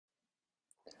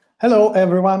Hello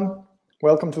everyone,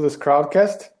 welcome to this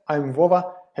crowdcast. I'm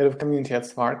Vova, head of community at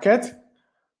SmartCat.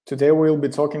 Today we'll be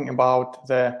talking about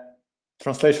the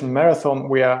translation marathon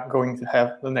we are going to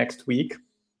have the next week.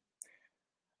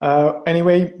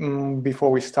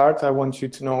 Before we start, I want you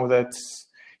to know that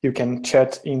you can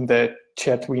chat in the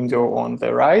chat window on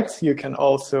the right. You can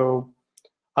also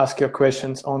ask your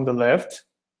questions on the left.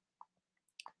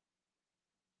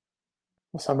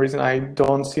 For some reason, I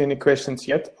don't see any questions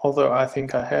yet, although I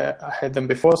think I had them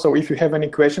before. So if you have any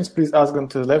questions, please ask them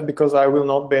to the left, because I will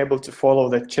not be able to follow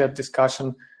the chat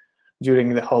discussion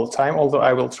during the whole time, although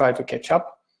I will try to catch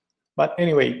up. But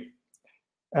anyway,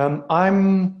 I'm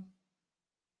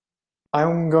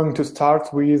going to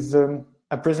start with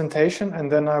a presentation,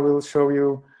 and then I will show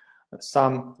you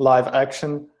some live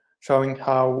action showing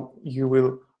how you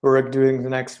will work during the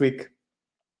next week.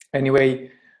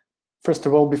 Anyway, first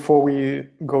of all, before we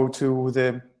go to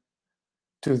the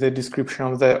description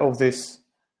of this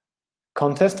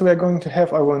contest we are going to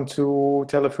have, I want to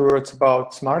tell a few words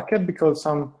about SmartCat, because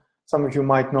some of you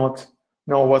might not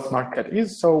know what SmartCat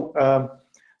is. So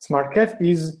SmartCat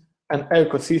is an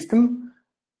ecosystem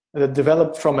that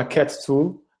developed from a CAT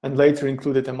tool and later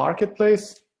included a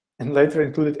marketplace and later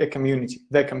included a community,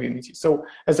 the community. So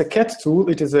as a CAT tool,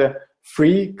 it is a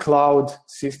free cloud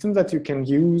system that you can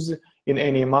use in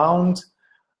any amount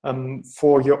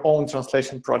for your own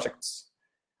translation projects.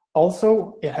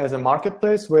 Also, it has a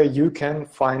marketplace where you can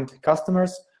find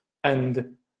customers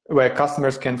and where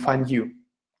customers can find you.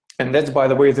 And that's, by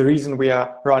the way, the reason we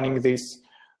are running this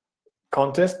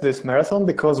contest, this marathon,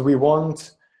 because we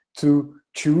want to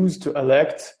choose to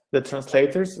elect the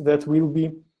translators that will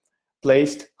be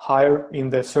placed higher in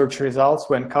the search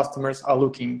results when customers are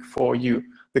looking for you.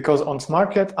 Because on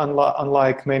SmartCat,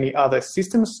 unlike many other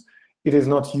systems, it is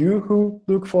not you who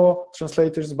look for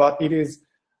translators, but it is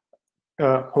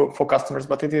for customers,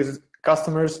 but it is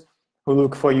customers who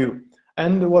look for you.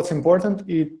 And what's important,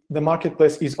 the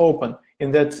marketplace is open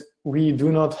in that we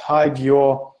do not hide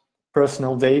your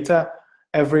personal data.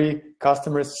 Every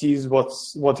customer sees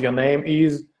what your name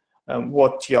is,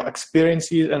 what your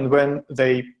experience is, and when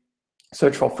they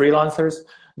search for freelancers,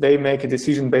 they make a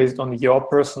decision based on your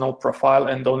personal profile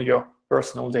and on your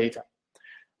personal data.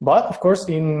 But of course,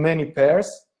 in many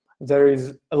pairs, there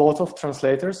is a lot of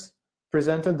translators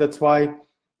presented. That's why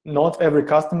not every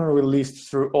customer will list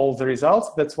through all the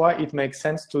results. That's why it makes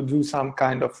sense to do some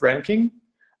kind of ranking.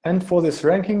 And for this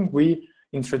ranking, we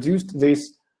introduced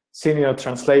this Senior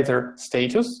Translator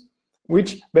status,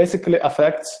 which basically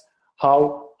affects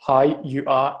how high you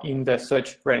are in the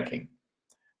search ranking.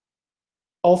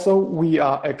 Also, we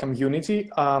are a community.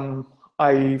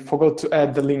 I forgot to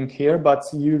add the link here, but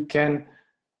you can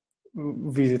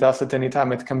visit us at any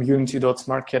time at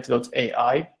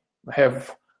community.smartcat.ai. We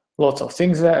have lots of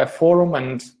things there, a forum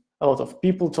and a lot of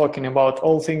people talking about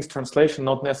all things translation,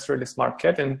 not necessarily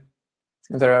SmartCat, and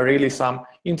there are really some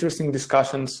interesting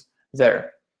discussions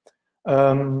there.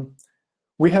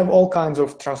 We have all kinds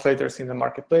of translators in the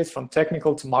marketplace, from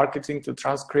technical to marketing to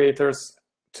transcreators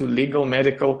to legal,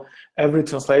 medical. Every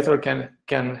translator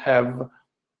can have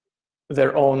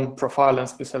their own profile and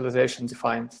specialization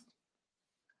defined.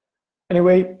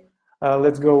 Anyway,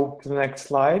 let's go to the next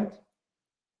slide.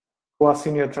 Who are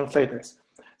senior translators?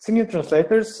 Senior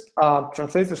translators are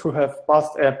translators who have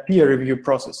passed a peer review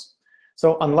process.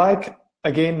 So unlike,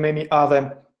 again, many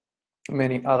other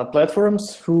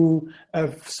platforms who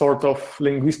have sort of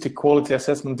linguistic quality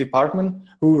assessment department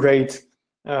who rate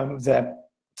the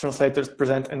translators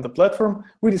present in the platform,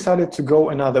 we decided to go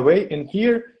another way, and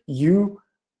here you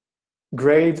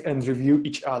grade and review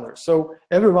each other. So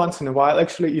every once in a while,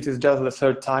 actually it is just the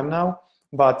third time now,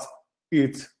 but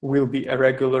it will be a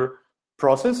regular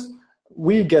process.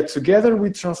 We get together, we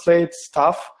translate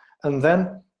stuff, and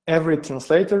then every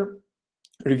translator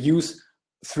reviews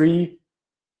 3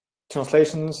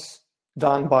 translations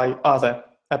done by other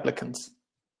applicants.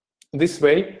 This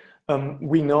way,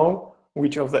 we know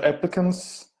which of the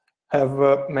applicants have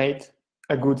made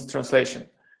a good translation.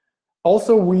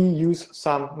 Also, we use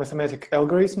some mathematical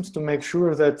algorithms to make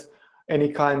sure that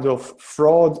any kind of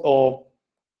fraud or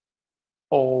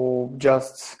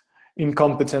just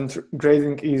incompetent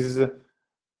grading is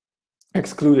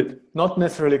excluded. Not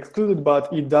necessarily excluded, but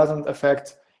it doesn't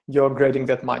affect your grading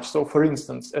that much. So for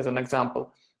instance, as an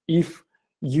example, if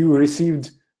you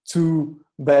received 2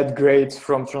 bad grades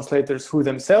from translators who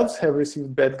themselves have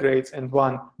received bad grades and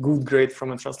 1 good grade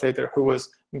from a translator who was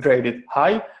graded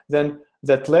high, then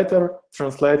that latter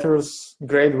translator's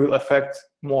grade will affect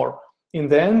more. In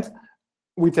the end,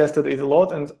 we tested it a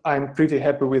lot, and I'm pretty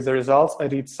happy with the results. I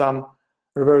did some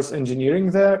reverse engineering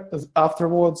there.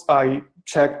 Afterwards, I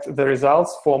checked the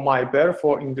results for my pair,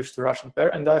 for English to Russian pair,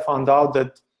 and I found out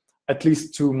that, at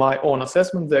least to my own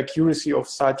assessment, the accuracy of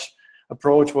such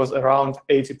approach was around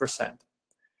 80%.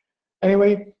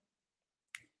 Anyway,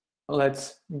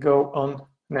 let's go on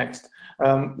next.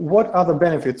 What are the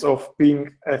benefits of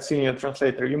being a senior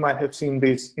translator? You might have seen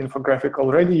this infographic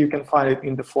already. You can find it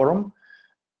in the forum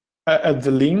at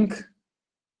the link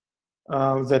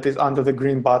that is under the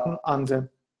green button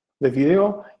under the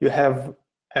video. You have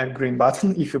a green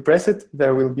button. If you press it,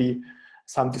 there will be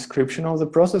some description of the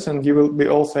process, and you will be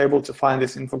also able to find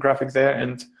this infographic there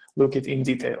and look it in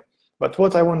detail. But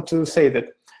what I want to say that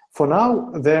for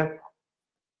now,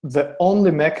 the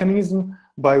only mechanism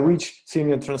by which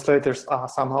senior translators are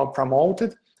somehow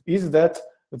promoted is that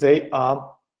they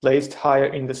are placed higher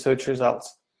in the search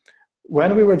results.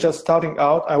 When we were just starting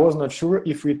out, I was not sure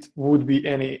if it would be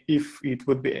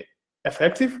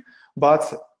effective,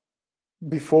 but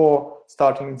before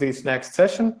starting this next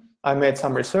session, I made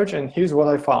some research, and here's what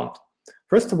I found.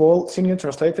 First of all, senior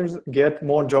translators get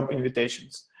more job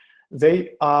invitations.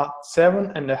 They are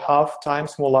 7.5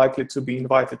 times more likely to be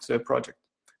invited to a project.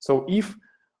 So if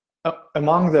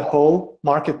among the whole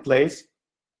marketplace,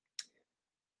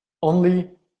 only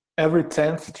every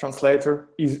 10th translator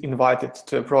is invited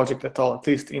to a project at all, at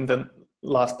least in the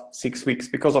last 6 weeks,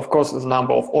 because of course the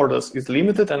number of orders is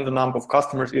limited and the number of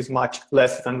customers is much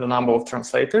less than the number of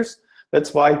translators.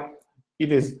 That's why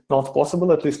it is not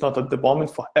possible, at least not at the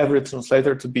moment, for every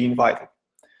translator to be invited.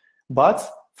 But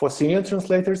for senior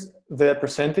translators, the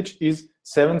percentage is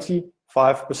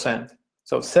 75%.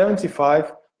 So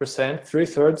 75%,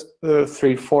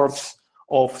 3/4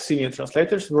 of senior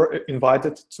translators were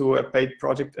invited to a paid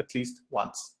project at least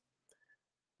once.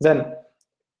 Then,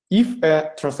 if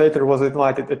a translator was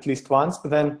invited at least once,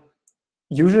 then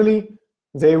usually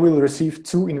they will receive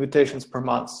 2 invitations per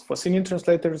month. For senior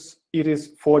translators, it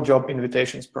is 4 job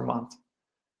invitations per month.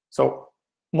 So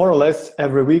more or less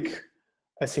every week,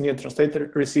 a senior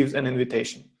translator receives an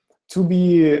invitation. To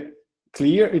be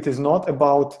clear, it is not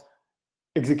about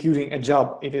executing a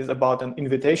job. It is about an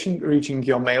invitation reaching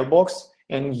your mailbox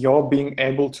and you're being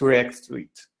able to react to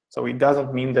it. So it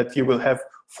doesn't mean that you will have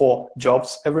 4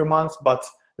 jobs every month, but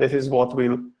that is what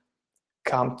will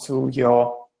come to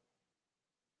your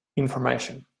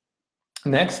information.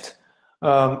 Next,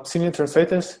 senior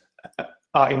translators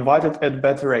are invited at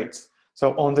better rates.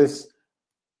 So on this,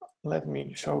 let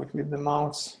me show it with the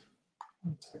mouse.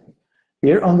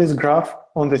 Here on this graph,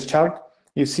 on this chart,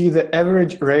 you see the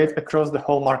average rate across the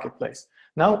whole marketplace.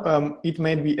 Now, it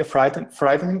may be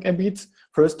frightening a bit,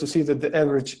 first to see that the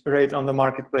average rate on the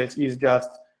marketplace is just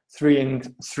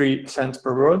 3 cents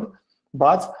per word,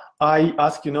 but I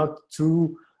ask you not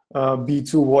to be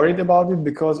too worried about it,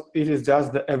 because it is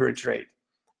just the average rate.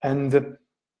 And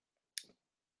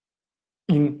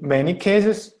in many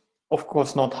cases, of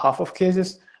course not half of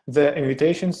cases, the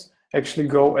invitations actually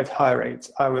go at high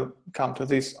rates. I will come to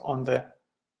this on the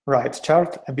right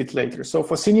chart a bit later. So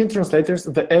for senior translators,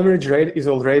 the average rate is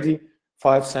already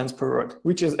 5 cents per word,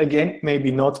 which is, again,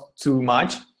 maybe not too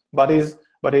much, but it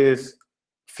is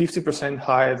 50%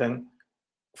 higher than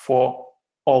for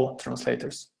all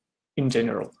translators in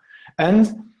general.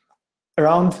 And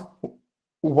around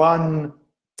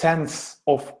 1/10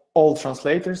 of all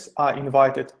translators are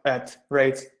invited at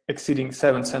rates exceeding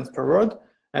 7 cents per word.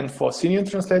 And for senior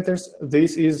translators,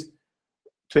 this is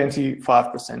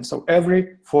 25%. So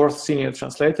every 4th senior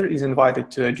translator is invited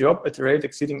to a job at a rate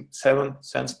exceeding 7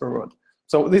 cents per word.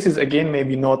 So this is, again,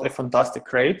 maybe not a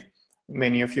fantastic rate.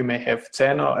 Many of you may have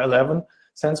 10 or 11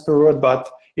 cents per word, but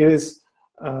it is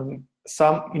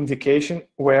some indication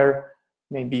where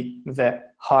maybe the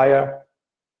higher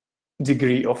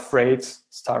degree of rates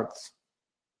starts.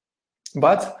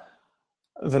 But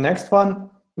the next one,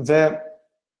 the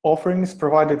offerings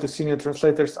provided to senior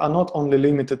translators are not only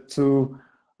limited to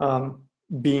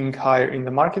being higher in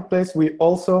the marketplace. We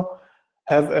also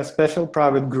have a special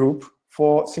private group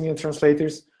for senior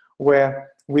translators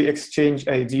where we exchange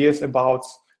ideas about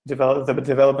the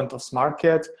development of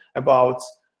SmartCat, about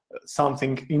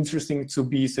something interesting to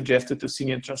be suggested to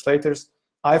senior translators.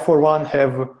 I, for one,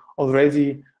 have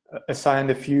already assigned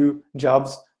a few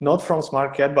jobs, not from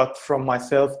SmartCat, but from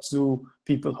myself, to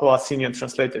people who are senior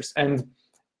translators. And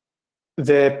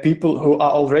the people who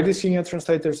are already senior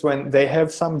translators, when they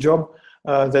have some job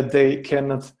that they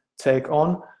cannot take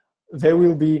on, they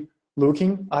will be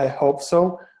looking, I hope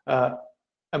so,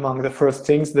 among the first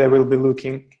things they will be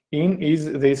looking in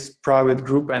is this private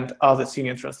group and other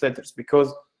senior translators,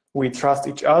 because we trust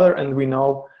each other and we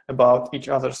know about each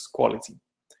other's quality.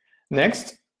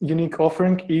 Next unique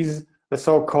offering is the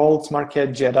so-called SmartCat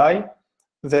Jedi.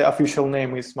 The official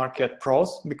name is SmartCat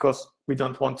Pros, because we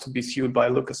don't want to be sued by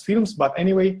Lucasfilms, but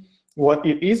anyway, what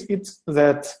it is, it's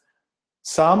that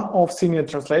some of senior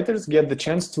translators get the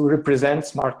chance to represent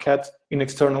SmartCat in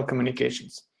external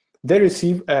communications. They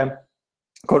receive a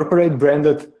corporate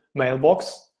branded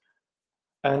mailbox,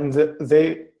 and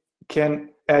they can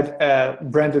add a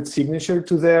branded signature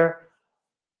to their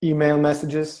email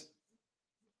messages,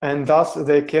 and thus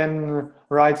they can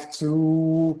write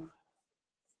to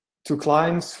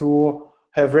clients who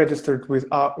have registered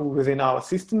within our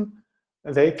system.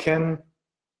 They can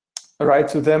write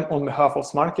to them on behalf of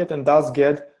SmartCat and thus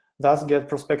get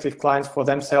prospective clients for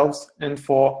themselves and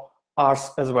for us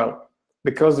as well,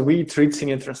 because we treat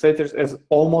senior translators as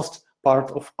almost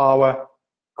part of our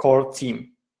core team.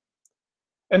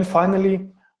 And finally,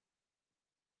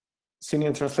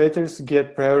 senior translators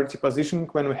get priority positioning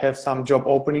when we have some job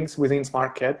openings within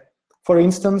SmartCat. For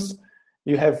instance,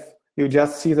 you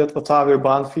just see that Ottavio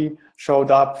Banfi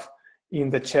showed up in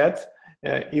the chat.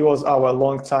 He was our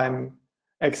longtime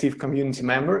active community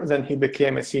member. Then he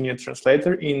became a senior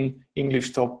translator in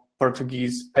English to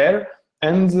Portuguese pair.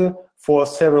 And for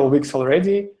several weeks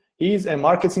already, he's a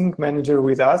marketing manager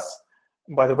with us.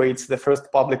 By the way, it's the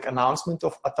first public announcement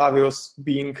of Ottavio's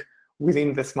being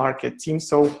within the SmartCat team,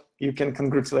 so you can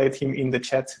congratulate him in the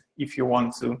chat if you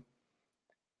want to.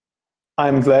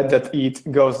 I'm glad that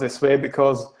it goes this way,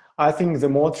 because I think the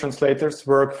more translators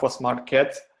work for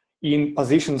SmartCat in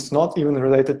positions not even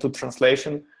related to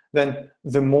translation, then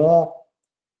the more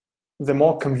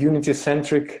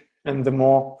community-centric and the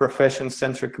more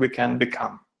profession-centric we can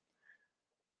become.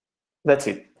 That's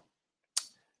it.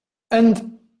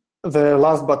 And the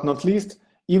last but not least,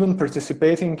 even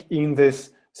participating in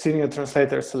this senior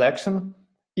translator selection,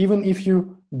 even if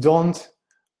you don't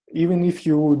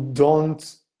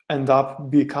end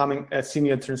up becoming a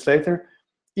senior translator,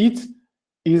 it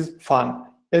is fun.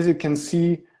 As you can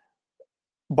see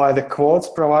by the quotes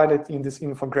provided in this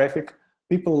infographic,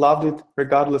 people loved it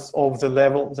regardless of the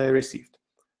level they received.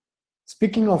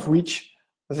 Speaking of which,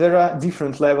 there are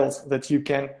different levels that you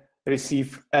can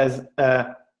receive as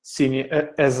an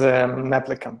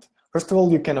applicant. First of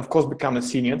all, you can of course become a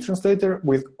senior translator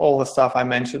with all the stuff I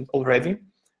mentioned already.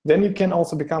 Then you can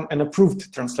also become an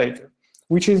approved translator,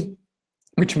 which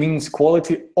means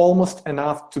quality almost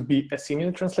enough to be a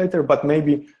senior translator, but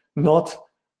maybe not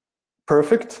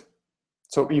perfect.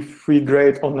 So if we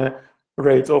grade on a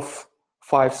rate of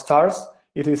 5 stars,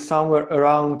 it is somewhere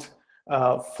around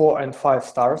 4 and 5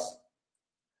 stars.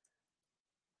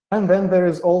 And then there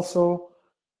is also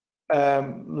a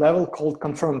level called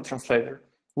confirmed translator,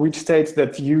 which states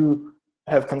that you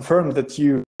have confirmed that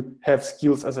you have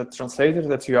skills as a translator,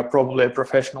 that you are probably a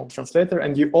professional translator,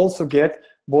 and you also get,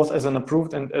 both as an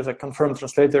approved and as a confirmed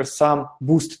translator, some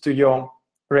boost to your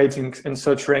ratings and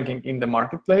search ranking in the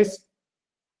marketplace.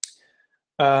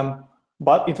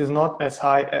 But it is not as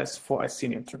high as for a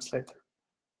senior translator.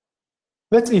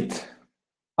 That's it.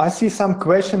 I see some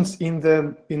questions in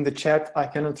the chat. I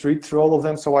cannot read through all of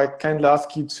them, so I kindly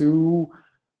ask you to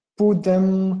put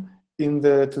them to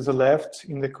the left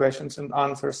in the questions and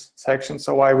answers section,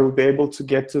 so I will be able to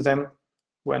get to them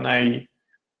when I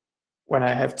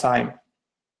have time.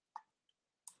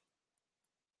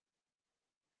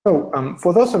 So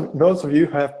for those of you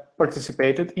who have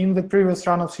participated in the previous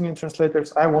round of senior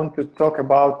translators, I want to talk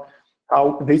about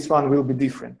how this one will be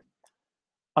different.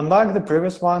 Unlike the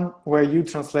previous one, where you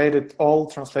all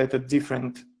translated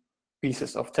different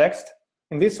pieces of text,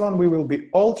 in this one we will be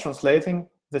all translating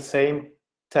the same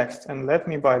text. And let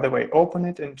me, by the way, open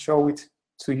it and show it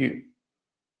to you.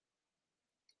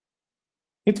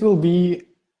 It will be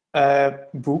a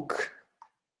book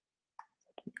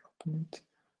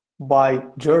by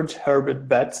George Herbert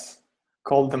Betts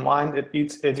called The Mind and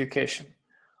Its Education.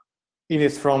 It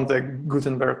is from the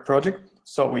Gutenberg project,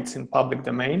 so it's in public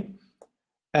domain.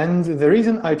 And the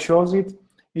reason I chose it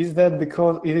is that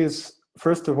because it is,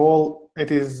 first of all,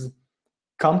 it is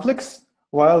complex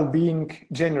while being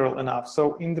general enough.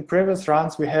 So in the previous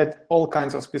rounds, we had all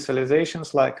kinds of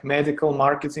specializations like medical,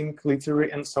 marketing, literary,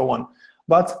 and so on.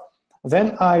 But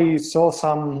then I saw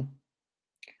some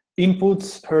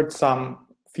inputs, heard some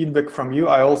feedback from you.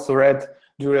 I also read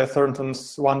Julia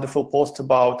Thornton's wonderful post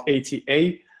about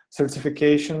ATA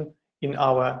certification in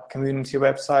our community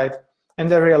website.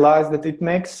 And I realized that it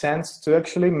makes sense to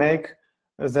actually make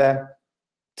the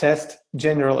test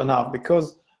general enough,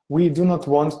 because we do not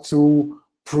want to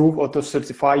prove or to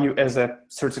certify you as a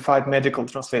certified medical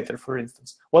translator, for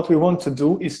instance. What we want to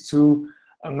do is to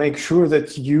make sure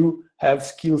that you have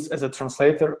skills as a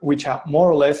translator which are more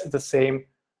or less the same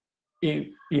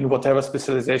in whatever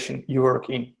specialization you work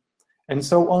in. And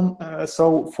so on.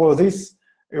 So for this,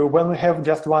 when we have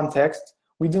just one text,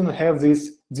 we don't have this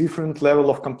different level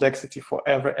of complexity for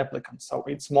every applicant, so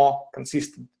it's more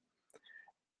consistent.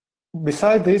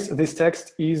 Besides this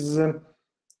text is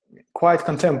quite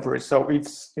contemporary, so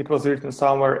it was written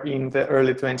somewhere in the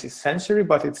early 20th century,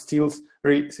 but it still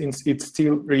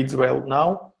reads well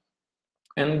now.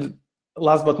 And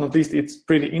last but not least, it's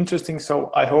pretty interesting, so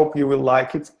I hope you will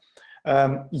like it.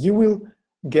 You will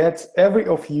get, every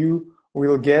of you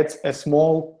will get a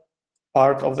small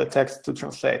part of the text to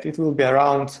translate. It will be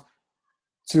around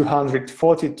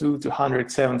 240 to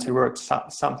 270 words,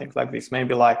 something like this,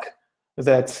 maybe like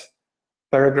that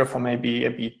paragraph, or maybe a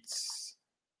bit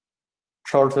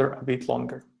shorter, a bit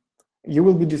longer. You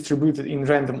will be distributed in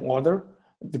random order,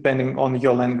 depending on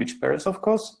your language pairs, of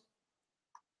course,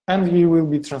 and you will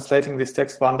be translating this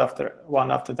text one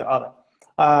after the other.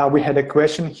 We had a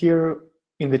question here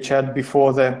in the chat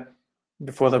before the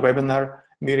webinar.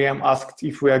 Miriam asked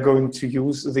if we are going to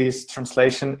use this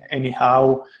translation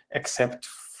anyhow, except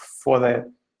for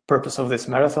the purpose of this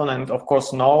marathon, and of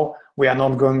course, no, we are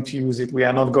not going to use it. We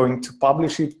are not going to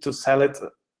publish it, to sell it.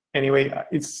 Anyway,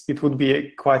 it would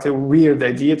be quite a weird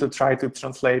idea to try to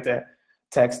translate a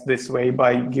text this way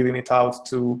by giving it out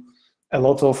to a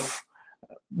lot of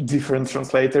different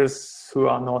translators who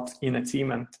are not in a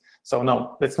team. And so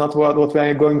no, that's not what we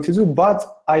are going to do. But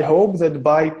I hope that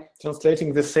by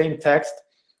translating the same text,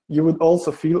 you would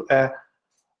also feel a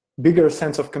bigger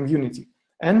sense of community.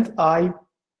 And I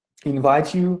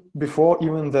invite you, before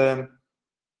even the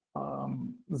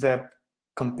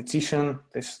competition,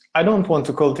 I don't want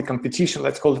to call it a competition,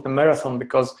 let's call it a marathon,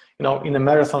 because in a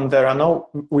marathon there are no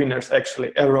winners.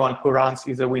 Actually, everyone who runs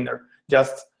is a winner,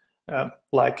 just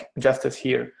as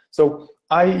here. So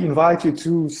I invite you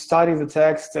to study the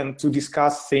text and to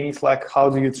discuss things like how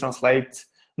do you translate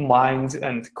mind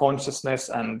and consciousness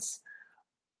and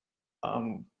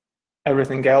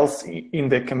everything else in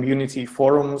the community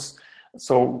forums.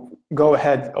 So go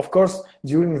ahead. Of course,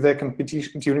 during the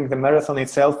competition, during the marathon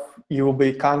itself, you will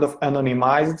be kind of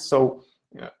anonymized, so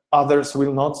others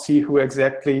will not see who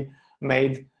exactly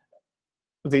made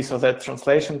this or that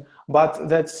translation, but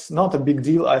that's not a big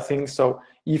deal, I think. So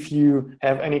if you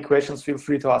have any questions, feel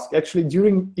free to ask. Actually,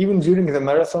 even during the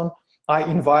marathon, I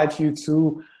invite you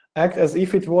to act as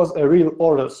if it was a real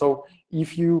order. So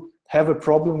if you have a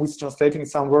problem with translating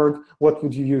some word, what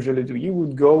would you usually do? You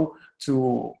would go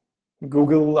to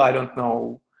Google, I don't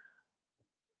know,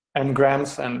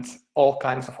 Ngrams and all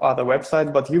kinds of other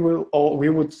websites, but we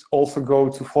would also go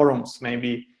to forums,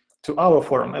 maybe to our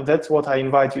forum, and that's what I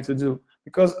invite you to do,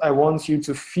 because I want you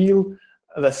to feel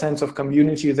the sense of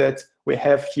community that we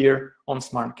have here on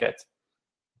SmartCat.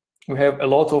 We have a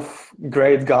lot of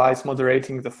great guys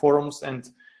moderating the forums, and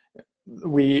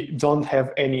we don't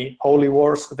have any holy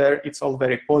wars there. It's all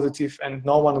very positive, and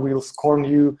no one will scorn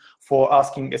you for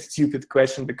asking a stupid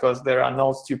question, because there are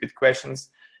no stupid questions.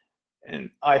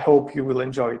 And I hope you will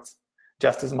enjoy it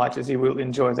just as much as you will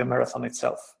enjoy the marathon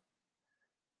itself.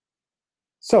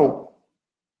 So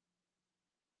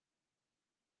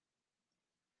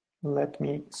let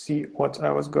me see what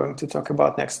I was going to talk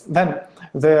about next. Then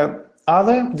the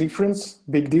other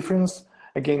big difference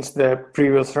against the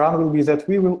previous run will be that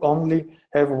we will only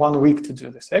have 1 week to do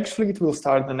this. Actually, it will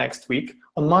start the next week.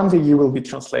 On Monday, you will be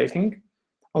translating.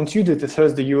 On Tuesday to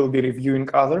Thursday, you will be reviewing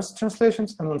others'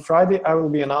 translations. And on Friday, I will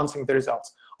be announcing the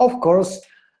results. Of course,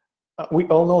 we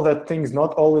all know that things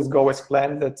not always go as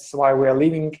planned. That's why we are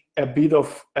leaving a bit of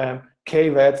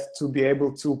caveat to be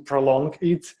able to prolong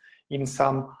it in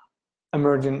some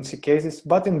emergency cases.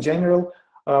 But in general,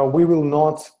 we will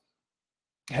not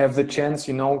have the chance,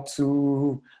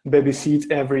 to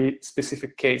babysit every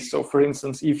specific case. So for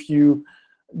instance, if you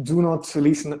do not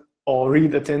listen or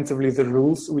read attentively the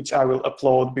rules, which I will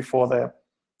upload before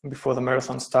the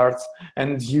marathon starts,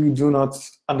 and you do not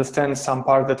understand some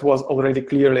part that was already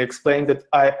clearly explained, that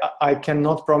I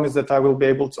cannot promise that I will be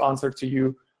able to answer to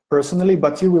you personally,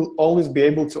 but you will always be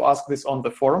able to ask this on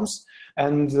the forums,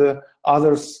 and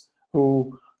others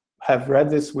who have read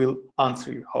this will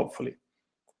answer you, hopefully.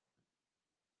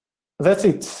 That's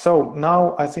it. So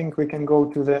now I think we can go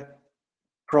to the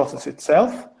process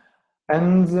itself,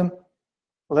 and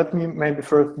let me maybe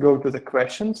first go to the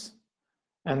questions,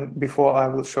 and before I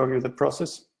will show you the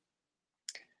process.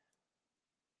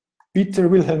 Peter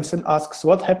Wilhelmsen asks,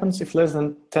 what happens if less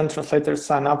than 10 translators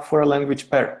sign up for a language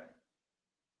pair?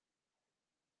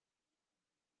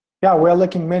 Yeah, we are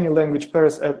lacking many language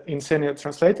pairs in Senior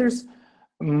Translators.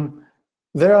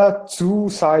 There are two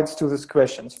sides to this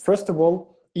question. First of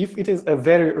all, if it is a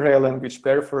very rare language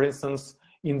pair, for instance,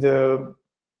 in the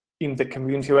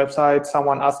community website,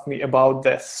 someone asked me about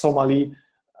the Somali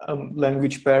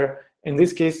language pair. In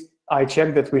this case, I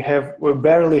checked that we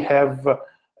barely have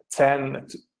 10,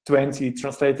 20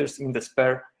 translators in the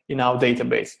spare in our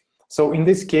database. So in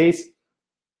this case,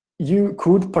 you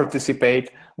could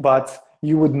participate, but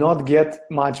you would not get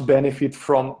much benefit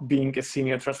from being a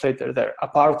senior translator there,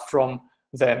 apart from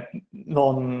the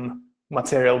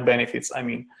non-material benefits, I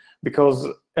mean, because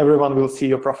everyone will see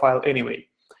your profile anyway.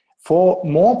 For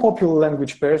more popular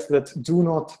language pairs that do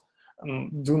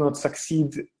not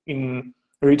succeed in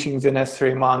reaching the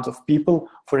necessary amount of people,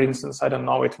 for instance, I don't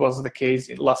know, it was the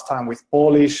case last time with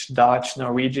Polish, Dutch,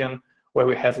 Norwegian, where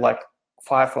we had like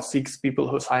 5 or 6 people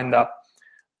who signed up.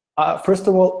 First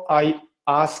of all, I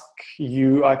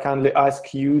kindly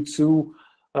ask you to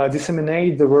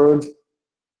disseminate the word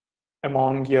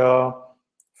among your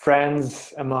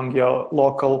friends, among your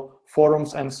local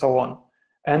forums, and so on.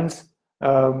 And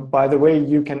by the way,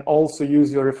 you can also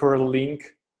use your referral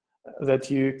link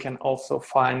that you can also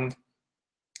find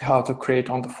how to create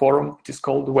on the forum. It is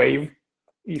called Wave.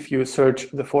 If you search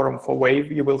the forum for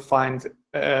Wave, you will find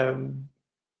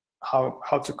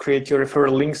how to create your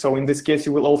referral link. So in this case,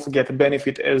 you will also get a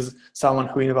benefit as someone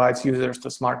who invites users to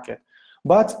SmartCat.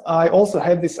 But I also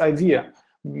had this idea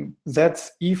that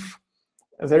if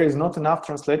there is not enough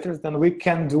translators, then we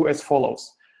can do as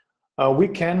follows. We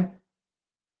can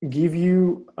give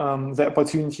you the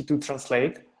opportunity to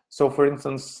translate. So for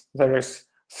instance, there is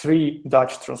 3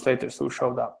 Dutch translators who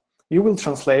showed up. You will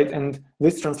translate, and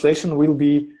this translation will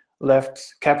be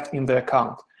kept in the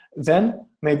account. Then,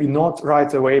 maybe not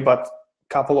right away, but a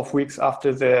couple of weeks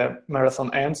after the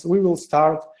marathon ends, we will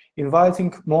start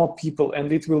inviting more people,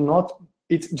 and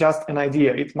it's just an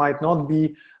idea. It might not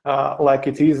be like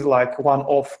it is like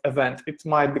one-off event. It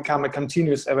might become a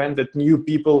continuous event that new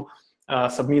people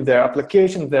submit their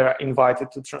application, they are invited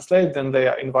to translate, then they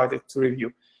are invited to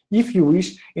review. If you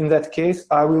wish, in that case,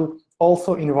 I will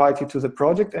also invite you to the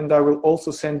project, and I will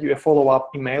also send you a follow-up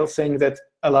email saying that,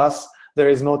 alas, there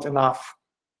is not enough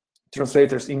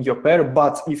translators in your pair,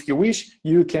 but if you wish,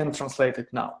 you can translate it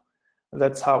now.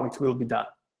 That's how it will be done.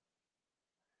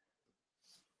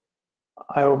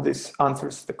 I hope this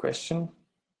answers the question.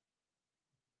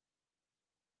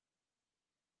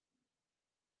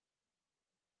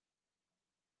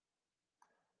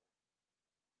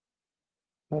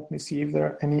 Let me see if there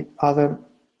are any other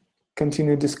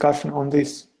continued discussion on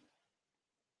this.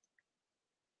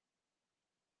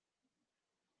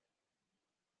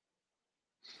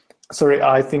 Sorry,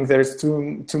 I think there's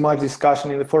too much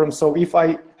discussion in the forum. So if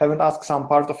I haven't answered some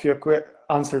part of your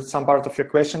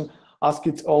question, ask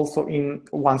it also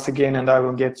once again, and I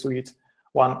will get to it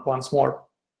once more.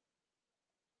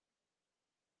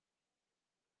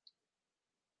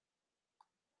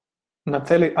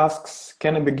 Natalie asks,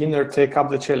 can a beginner take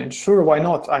up the challenge? Sure, why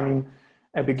not? I mean,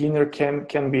 a beginner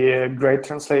can be a great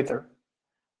translator.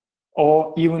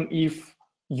 Or even if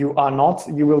you are not,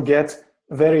 you will get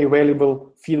very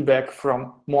valuable feedback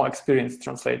from more experienced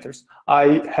translators.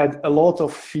 I had a lot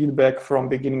of feedback from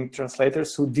beginning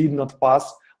translators who did not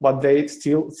pass, but they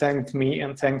still thanked me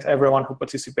and thanked everyone who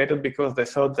participated because they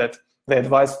thought that the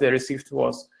advice they received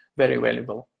was very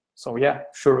valuable. So yeah,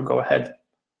 sure, go ahead.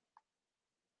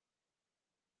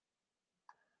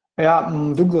 Yeah,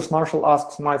 Douglas Marshall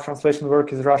asks, my translation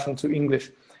work is Russian to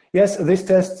English. Yes, this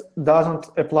test doesn't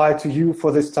apply to you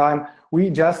for this time. We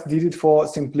just did it for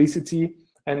simplicity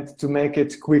and to make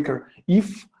it quicker.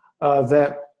 If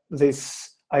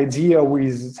this idea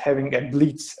with having a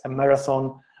Blitz, a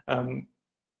marathon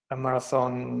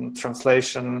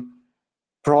translation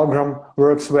program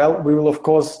works well, we will of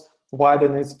course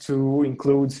widen it to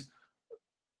include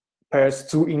pairs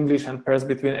to English and pairs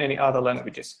between any other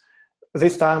languages.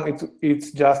 This time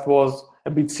it just was a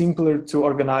bit simpler to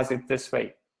organize it this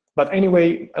way. But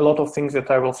anyway, a lot of things that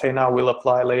I will say now will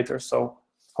apply later, so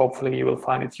hopefully you will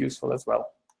find it useful as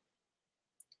well.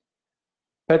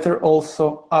 Peter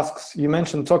also asks, you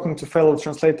mentioned talking to fellow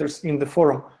translators in the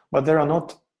forum, but there are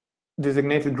not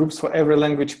designated groups for every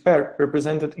language pair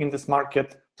represented in the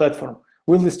SmartCat platform.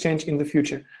 Will this change in the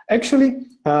future? Actually,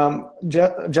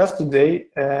 just today,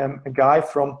 a guy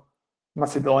from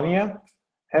Macedonia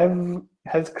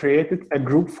has created a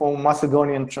group for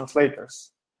Macedonian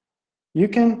translators. You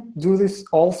can do this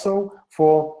also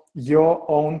for your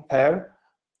own pair.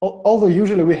 Although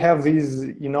usually we have these,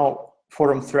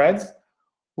 forum threads,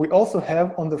 we also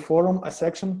have on the forum a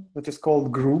section that is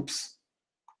called groups.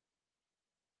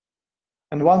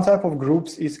 And one type of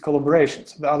groups is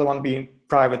collaborations, the other one being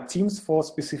private teams for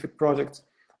specific projects.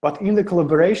 But in the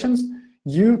collaborations,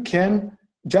 you can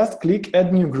just click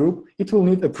add new group. It will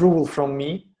need approval from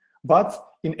me, but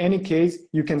in any case,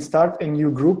 you can start a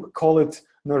new group, call it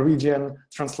Norwegian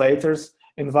translators,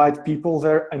 invite people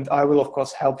there, and I will of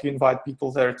course help you invite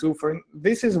people there too.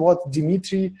 This is what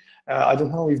Dimitri, I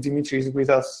don't know if Dimitri is with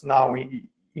us now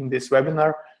in this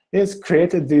webinar, has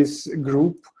created this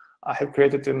group. I have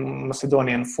created a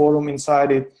Macedonian forum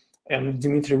inside it, and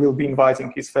Dimitri will be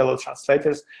inviting his fellow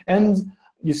translators. And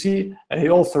you see, he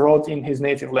also wrote in his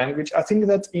native language. I think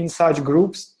that in such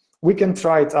groups, we can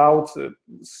try it out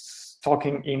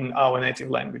talking in our native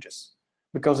languages,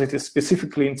 because it is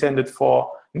specifically intended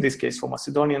for, in this case, for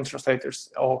Macedonian translators,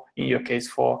 or in your case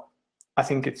for, I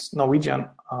think it's Norwegian,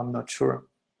 I'm not sure,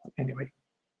 anyway.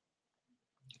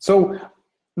 So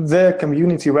the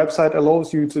community website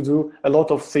allows you to do a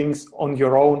lot of things on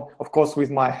your own, of course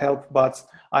with my help, but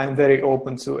I'm very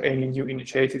open to any new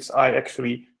initiatives. I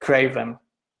actually crave them.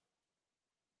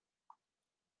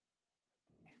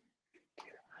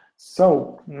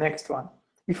 So, next one.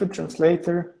 If a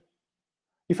translator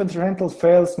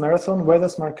fails marathon, whether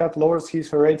SmartCat lowers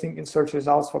his rating in search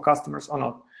results for customers or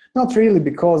not? Not really,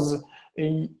 because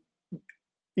it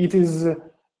is,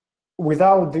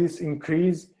 without this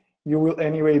increase, you will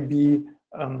anyway be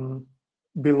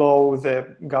below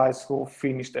the guys who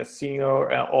finished as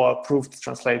senior or approved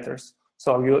translators.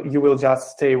 So you will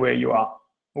just stay where you are.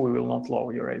 We will not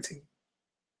lower your rating.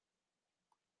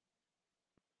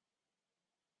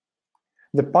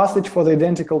 The passage for the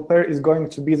identical pair is going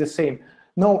to be the same.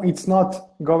 No, it's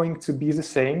not going to be the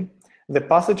same. The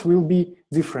passage will be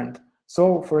different.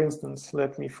 So, for instance,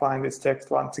 let me find this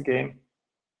text once again.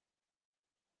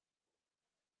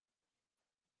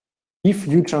 If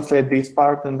you translate this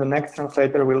part, then the next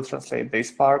translator will translate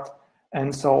this part,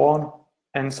 and so on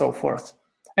and so forth.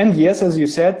 And yes, as you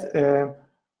said,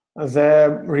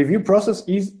 the review process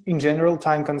is in general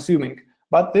time-consuming,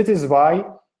 but this is why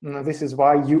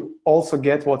you also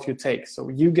get what you take. So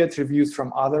you get reviews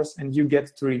from others, and you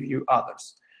get to review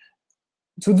others.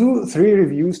 To do 3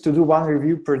 reviews, to do 1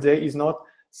 review per day is not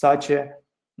such a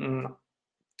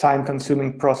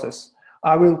time-consuming process.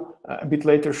 I will a bit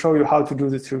later show you how to do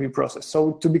this review process.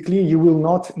 So to be clear, you will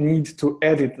not need to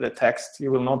edit the text.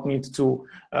 You will not need to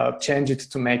change it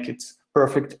to make it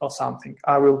perfect or something.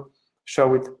 I will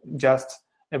show it just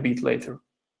a bit later.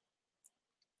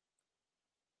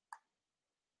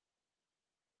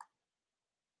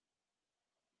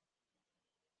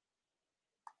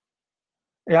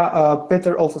 Yeah,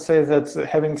 Peter also says that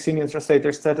having senior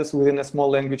translator status within a small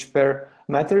language pair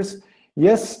matters.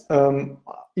 Yes,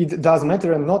 it does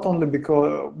matter, and not only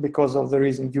because of the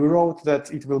reason you wrote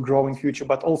that it will grow in future,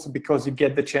 but also because you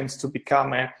get the chance to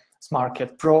become a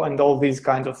SmartCat Pro and all these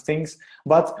kinds of things.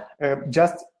 But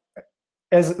just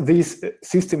as this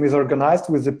system is organized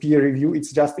with the peer review,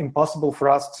 it's just impossible for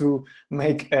us to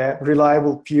make a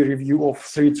reliable peer review of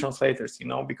 3 translators,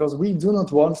 because we do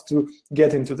not want to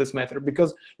get into this matter,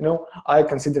 because, I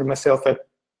consider myself a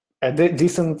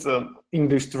decent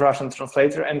English to Russian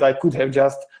translator, and I could have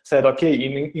just said, okay,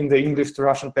 in the English to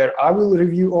Russian pair, I will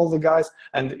review all the guys,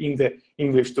 and in the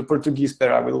English to Portuguese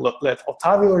pair, I will let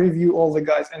Otavio review all the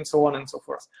guys, and so on and so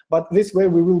forth. But this way,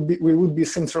 we would be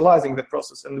centralizing the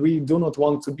process, and we do not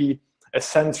want to be a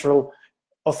central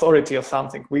authority or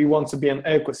something. We want to be an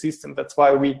ecosystem. That's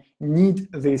why we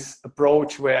need this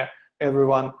approach where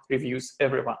everyone reviews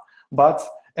everyone. But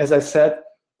as I said,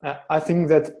 I think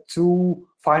that to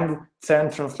find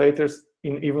 10 translators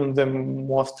in even the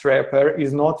most rare pair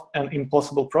is not an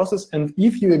impossible process. And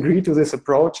if you agree to this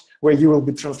approach, where you will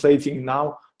be translating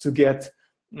now to get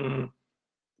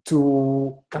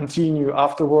to continue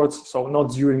afterwards, so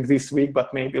not during this week,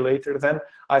 but maybe later, then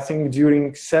I think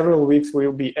during several weeks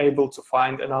we'll be able to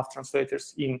find enough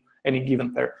translators in any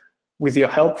given pair, with your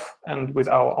help and with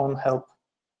our own help.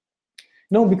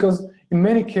 No, because in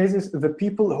many cases, the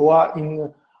people who are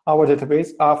in our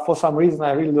database are, for some reason,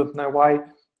 I really don't know why,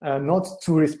 not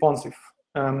too responsive,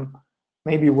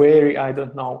 maybe wary, I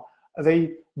don't know.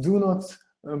 They do not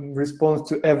respond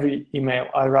to every email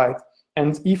I write.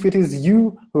 And if it is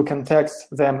you who can text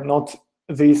them, not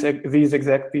these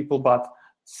exact people, but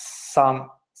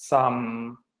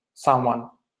someone,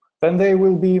 then they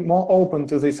will be more open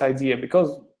to this idea,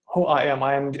 because who I am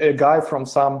a guy from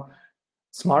some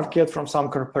SmartCat, from some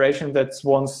corporation that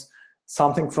wants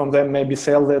something from them, maybe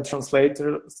sell their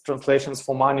translations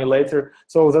for money later.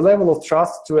 So the level of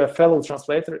trust to a fellow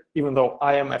translator, even though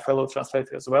I am a fellow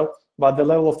translator as well, but the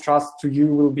level of trust to you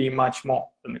will be much more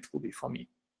than it will be for me.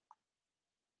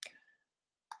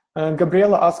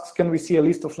 Gabriela asks, can we see a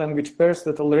list of language pairs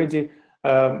that already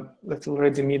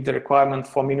meet the requirement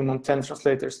for minimum 10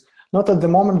 translators? Not at the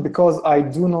moment, because I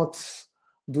do not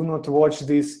watch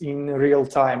this in real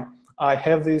time. I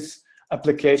have these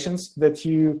applications that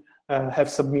you have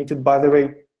submitted. By the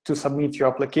way, to submit your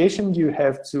application, you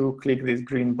have to click this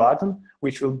green button,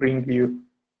 which will bring you,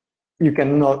 you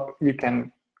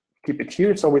can keep it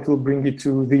here, so it will bring you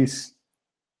to this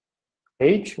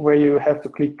page where you have to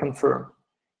click confirm.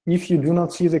 If you do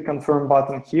not see the confirm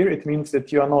button here, it means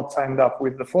that you are not signed up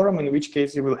with the forum, in which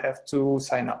case you will have to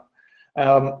sign up.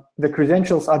 The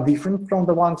credentials are different from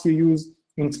the ones you use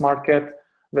in SmartCat.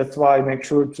 That's why make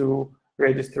sure to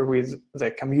register with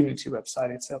the community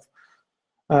website itself.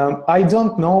 I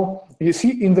don't know, you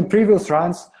see in the previous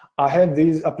runs, I had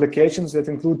these applications that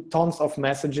include tons of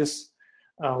messages,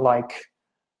 like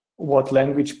what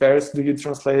language pairs do you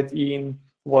translate in,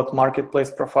 what marketplace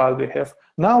profile do you have.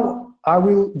 Now I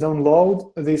will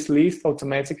download this list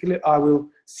automatically. I will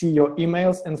see your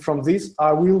emails, and from this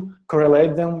I will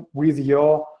correlate them with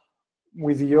your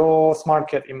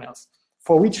SmartCat emails.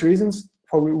 For which reason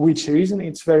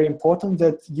it's very important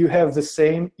that you have the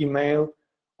same email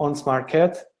on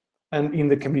SmartCat and in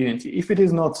the community. If it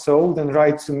is not so, then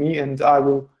write to me and I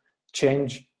will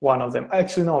change one of them.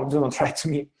 Actually, no, do not write to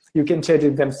me. You can change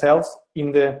it themselves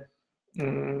in the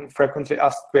frequently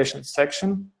asked questions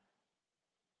section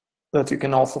that you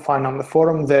can also find on the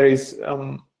forum. There is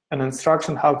an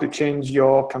instruction how to change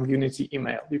your community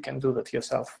email. You can do that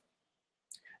yourself.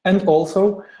 And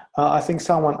also, I think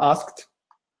someone asked,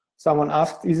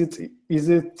 is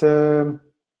it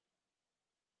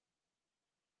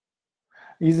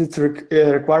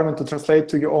a requirement to translate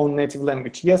to your own native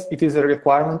language? Yes, it is a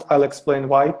requirement. I'll explain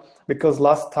why. Because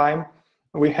last time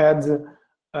we had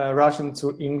Russian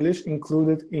to English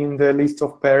included in the list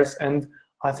of pairs, and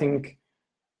I think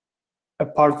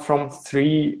apart from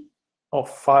 3 or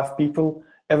 5 people,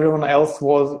 everyone else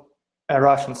was a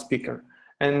Russian speaker.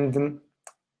 And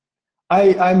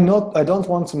I don't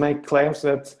want to make claims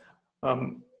that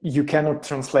you cannot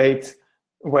translate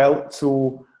well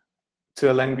to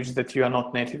a language that you are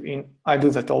not native in. I do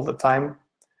that all the time,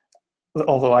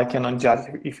 although I cannot judge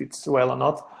if it's well or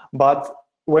not. But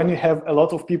when you have a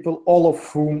lot of people, all of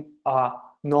whom are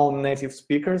non-native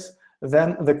speakers,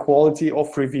 then the quality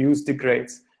of reviews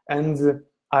degrades. And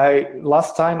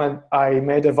last time I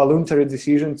made a voluntary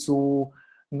decision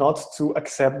not to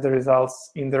accept the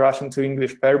results in the Russian to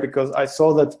English pair, because I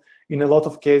saw that in a lot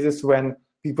of cases when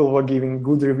people were giving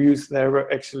good reviews, they were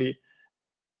actually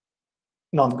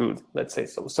not good, let's say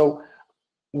so. So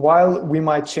while we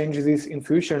might change this in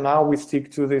future, now we stick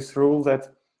to this rule that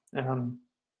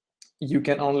you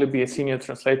can only be a senior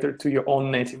translator to your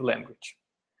own native language.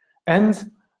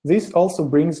 And this also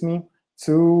brings me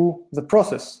to the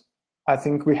process. I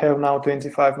think we have now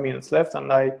 25 minutes left,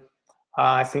 and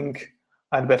I think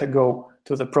I'd better go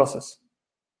to the process.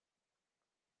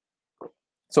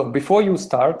 So before you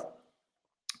start,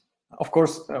 of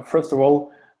course, first of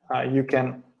all, you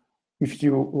can, if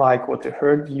you like what you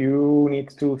heard, you need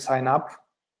to sign up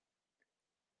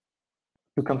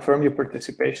to confirm your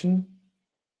participation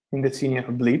in the Senior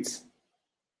Blitz,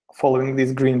 following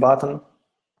this green button,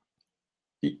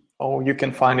 or you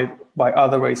can find it by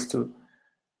other ways too.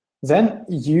 Then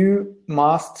you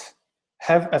must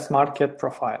have a SmartCat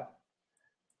profile.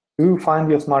 To find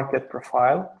your SmartCat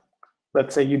profile,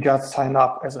 let's say you just sign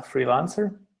up as a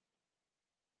freelancer.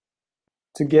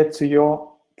 To get to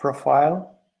your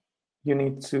profile, you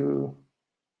need to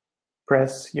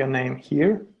press your name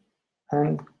here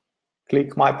and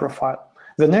click My Profile.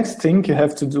 The next thing you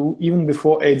have to do, even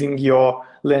before adding your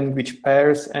language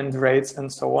pairs and rates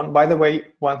and so on. By the way,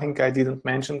 one thing I didn't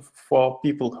mention for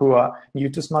people who are new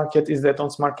to SmartCat is that on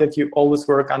SmartCat you always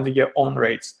work under your own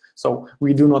rates. So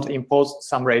we do not impose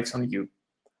some rates on you.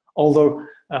 Although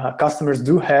customers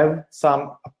do have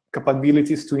some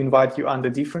capabilities to invite you under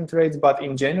different rates, but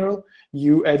in general,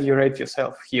 you add your rate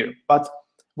yourself here. But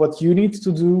what you need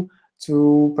to do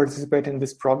to participate in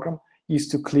this program is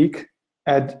to click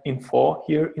Add Info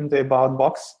here in the About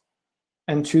box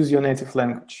and choose your native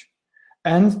language.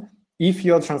 And if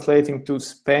you're translating to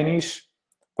Spanish,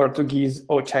 Portuguese,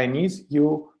 or Chinese,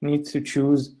 you need to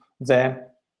choose the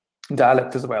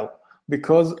dialect as well.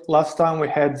 Because last time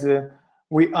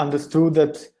we understood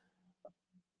that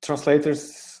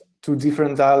translators to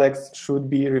different dialects should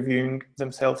be reviewing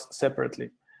themselves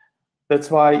separately. That's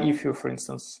why if you, for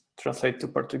instance, translate to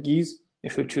Portuguese,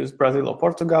 if you choose Brazil or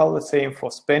Portugal, the same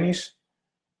for Spanish.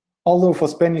 Although for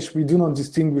Spanish, we do not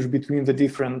distinguish between the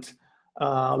different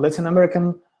Latin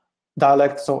American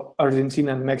dialects, so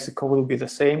Argentina and Mexico will be the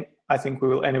same. I think we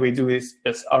will anyway do this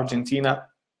as Argentina,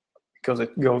 because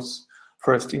it goes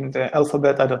first in the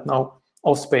alphabet, I don't know,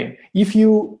 or Spain. If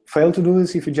you fail to do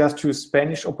this, if you just choose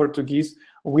Spanish or Portuguese,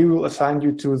 we will assign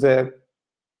you to the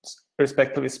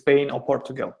respectively Spain or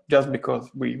Portugal, just because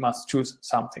we must choose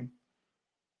something.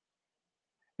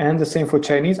 And the same for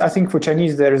Chinese. I think for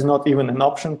Chinese, there is not even an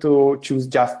option to choose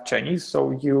just Chinese,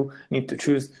 so you need to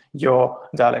choose your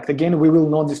dialect. Again, we will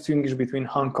not distinguish between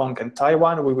Hong Kong and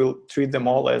Taiwan. We will treat them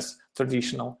all as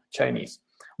traditional Chinese.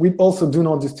 We also do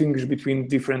not distinguish between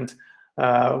different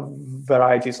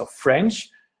varieties of French.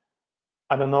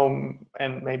 I don't know,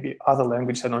 and maybe other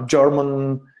languages, I don't know,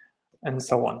 German, and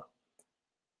so on.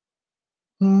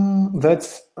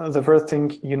 That's the first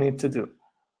thing you need to do.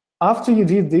 After you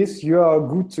did this, you are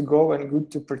good to go and good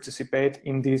to participate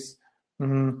in this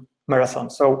marathon.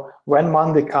 So when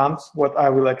Monday comes, what I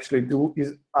will actually do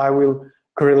is I will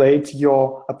correlate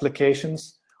your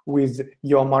applications with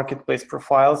your marketplace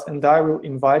profiles, and I will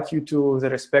invite you to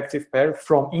the respective pair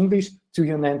from English to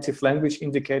your native language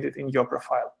indicated in your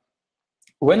profile.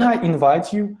 When I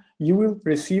invite you, you will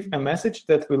receive a message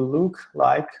that will look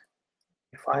like,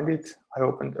 find it, I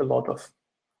opened a lot of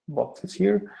boxes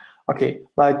here. Okay,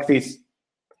 like this.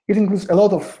 It includes a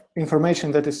lot of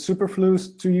information that is superfluous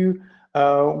to you,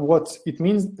 what it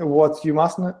means, what you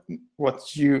must know,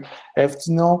 what you have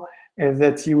to know,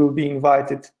 that you will be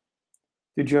invited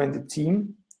to join the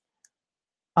team.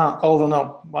 Although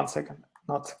no, 1 second,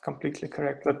 not completely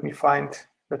correct. Let me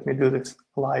do this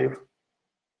live.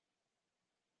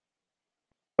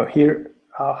 So here,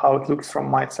 how it looks from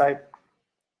my side.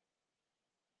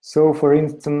 So for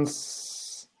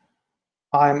instance,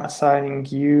 I'm assigning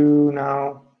you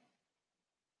now.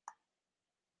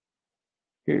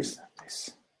 Here's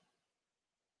this.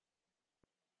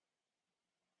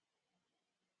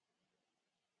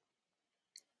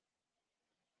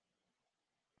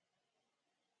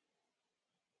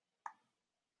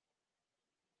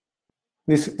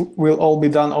 This will all be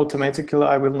done automatically.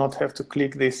 I will not have to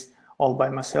click this all by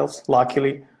myself,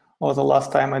 luckily, or the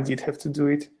last time I did have to do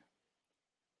it.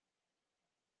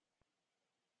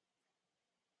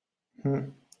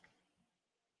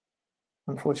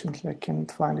 Unfortunately, I can't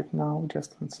find it now.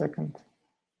 Just 1 second.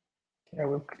 Okay, I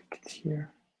will click it here.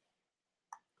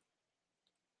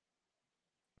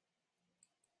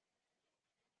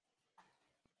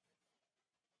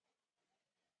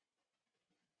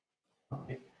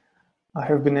 Okay. I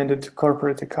have been added to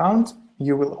corporate account.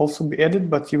 You will also be added,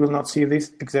 but you will not see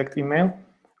this exact email.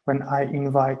 When I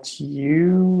invite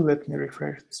you, let me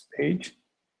refresh this page.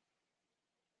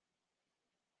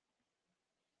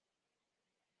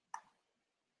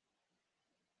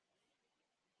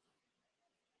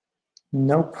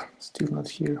 Nope, still not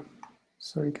here.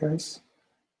 Sorry, guys.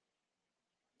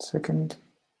 1 second.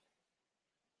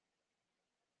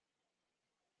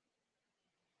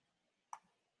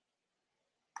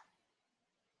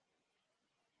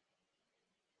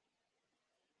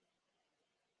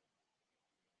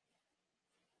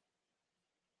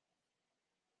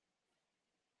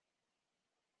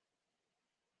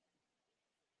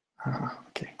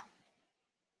 Okay.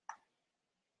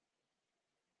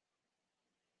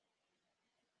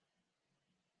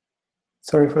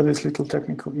 Sorry for this little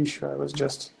technical issue. I was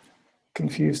just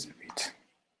confused a bit.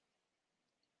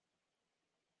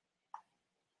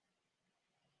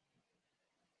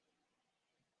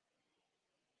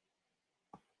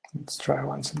 Let's try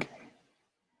once again.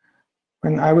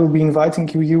 When I will be inviting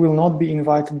you, you will not be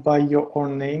invited by your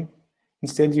own name.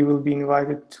 Instead, you will be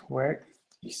invited to where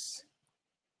it is.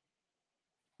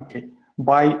 Okay,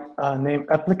 by name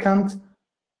applicant,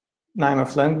 name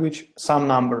of language, some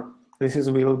number. This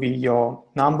will be your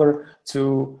number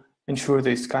to ensure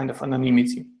this kind of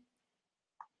anonymity.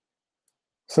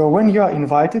 So when you are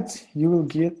invited, we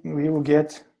will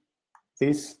get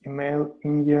this email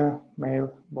in your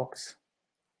mailbox.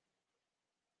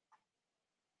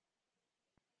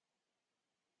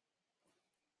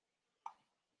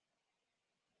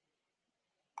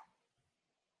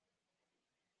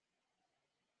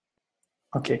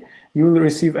 Okay, you will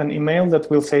receive an email that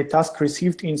will say task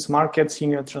received in SmartCat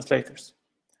Senior Translators.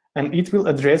 And it will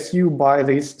address you by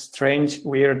this strange,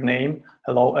 weird name,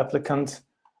 hello applicant,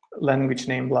 language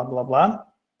name, blah, blah, blah.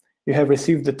 You have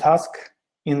received the task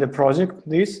in the project,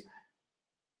 this,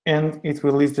 and it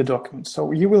will list the document.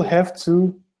 So you will have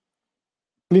to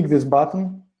click this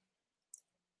button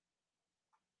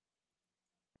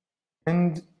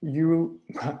and you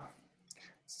will,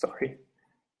 sorry,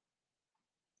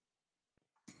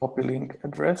 copy link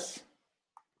address.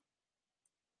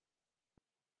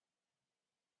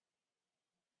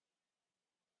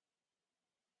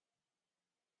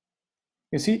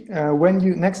 You see, when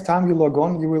next time you log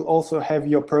on, you will also have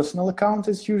your personal account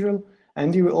as usual,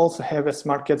 and you will also have a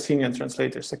SmartCat Senior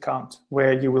Translators account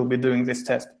where you will be doing this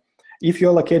test. If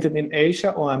you're located in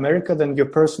Asia or America, then your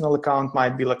personal account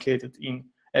might be located in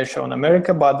Asia or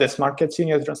America, but the SmartCat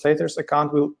Senior Translators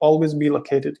account will always be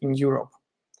located in Europe.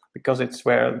 because it's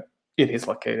where it is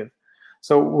located.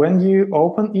 So when you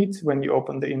open it, when you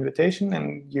open the invitation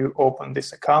and you open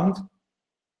this account,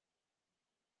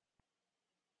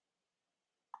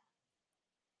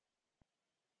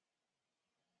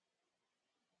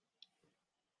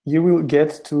 you will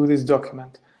get to this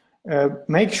document.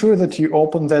 Make sure that you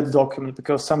open that document,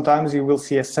 because sometimes you will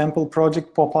see a sample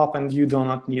project pop up and you do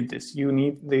not need this. You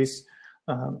need this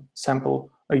sample,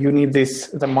 you need this,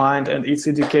 the mind and its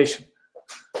education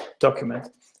document.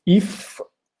 If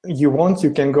you want,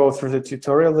 you can go through the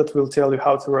tutorial that will tell you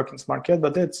how to work in SmartCAD,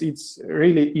 but it's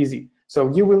really easy.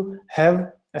 So you will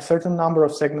have a certain number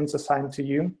of segments assigned to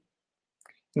you.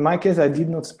 In my case, I did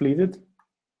not split it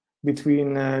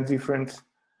between different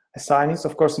assignees.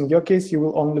 Of course, in your case, you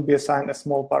will only be assigned a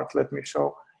small part. Let me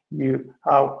show you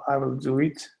how I will do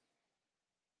it.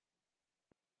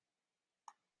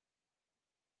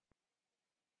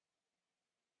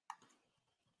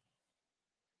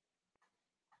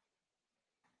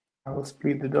 I will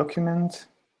split the document.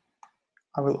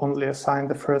 I will only assign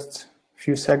the first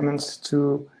few segments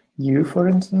to you, for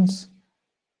instance.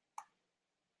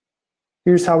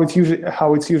 Here's how it's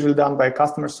usually done by a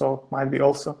customer, so it might be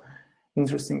also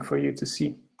interesting for you to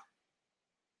see.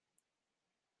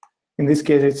 In this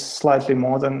case, it's slightly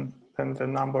more than the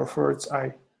number of words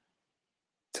I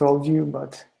told you,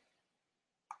 but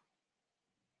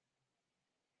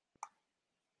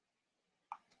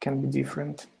it can be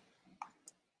different.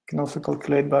 You can also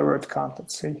calculate by word count,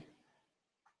 let's say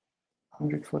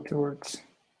 140 words.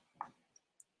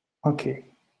 Okay.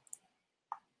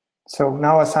 So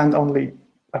now I assigned only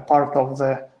a part of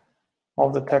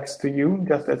the text to you,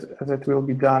 just as it will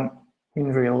be done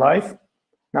in real life.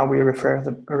 Now we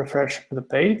refresh the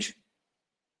page.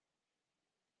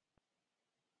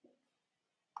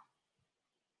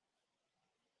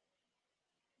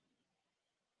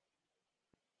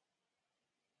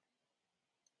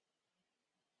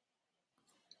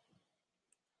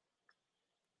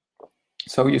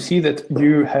 So you see that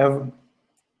you have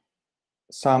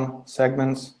some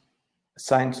segments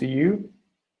assigned to you.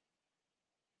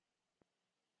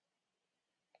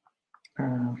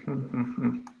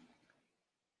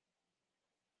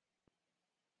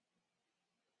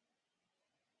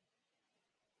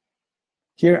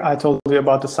 Here I told you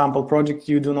about the sample project.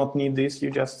 You do not need this. You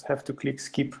just have to click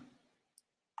skip.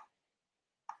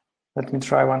 Let me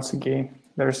try once again.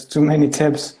 There's too many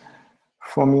tabs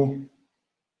for me.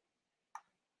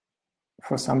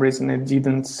 For some reason, it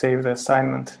didn't save the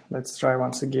assignment. Let's try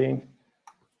once again.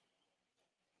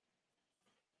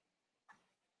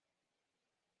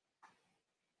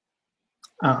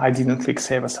 I didn't click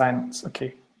save assignments.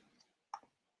 Okay.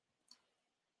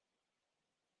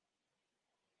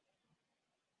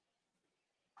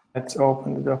 Let's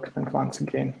open the document once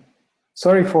again.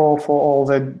 Sorry for all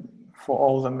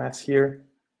the mess here.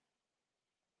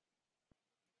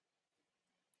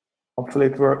 Hopefully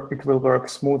it will work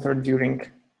smoother during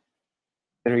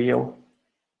the real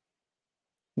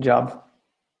job.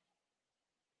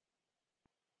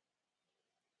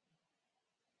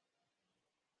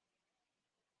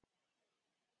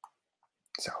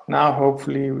 So now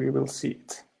hopefully we will see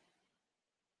it.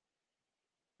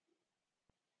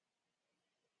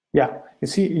 Yeah, you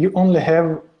see, you only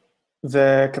have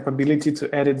the capability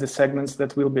to edit the segments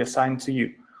that will be assigned to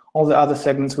you. All the other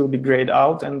segments will be grayed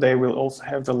out and they will also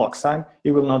have the lock sign.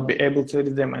 You will not be able to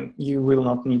edit them and you will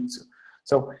not need to.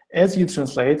 So as you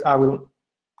translate, I will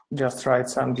just write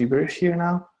some gibberish here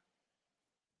now.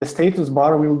 The status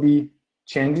bar will be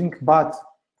changing, but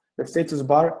the status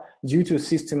bar, due to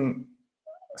system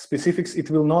specifics, it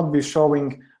will not be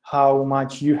showing how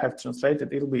much you have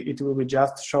translated. It will be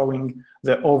just showing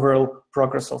the overall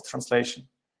progress of translation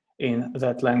in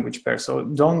that language pair. So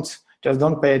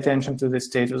don't pay attention to the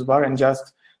status bar and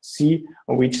just see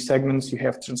which segments you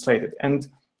have translated. And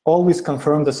always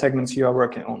confirm the segments you are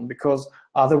working on, because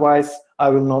otherwise I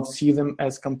will not see them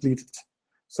as completed.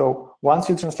 So once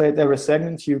you translate every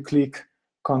segment, you click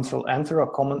Control Enter or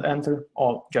Command Enter,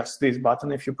 or just this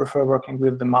button if you prefer working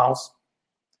with the mouse.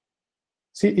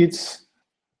 See, it's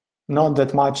not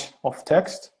that much of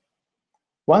text.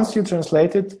 Once you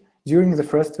translate it during the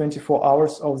first 24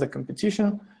 hours of the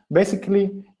competition,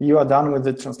 basically you are done with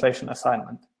the translation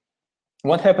assignment.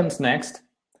 What happens next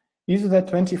is that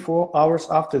 24 hours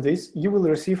after this, you will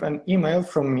receive an email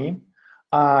from me.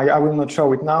 I will not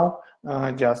show it now,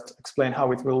 just explain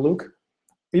how it will look.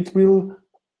 It will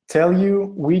tell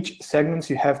you which segments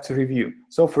you have to review.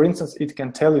 So for instance, it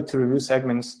can tell you to review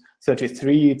segments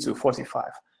 33 to 45.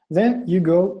 Then you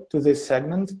go to this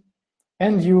segment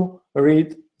and you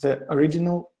read the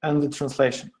original and the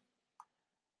translation.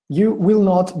 you will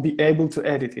not be able to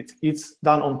edit it. It's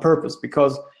done on purpose,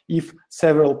 because if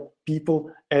several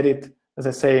people edit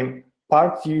the same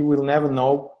part, you will never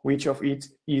know which of it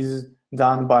is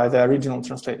done by the original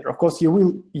translator. Of course, you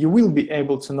will be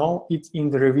able to know it in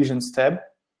the revisions tab,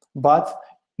 but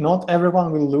not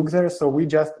everyone will look there, so we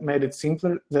just made it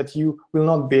simpler that you will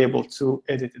not be able to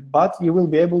edit it, but you will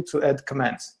be able to add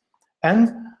comments.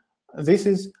 And this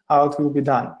is how it will be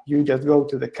done. You just go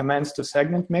to the comments to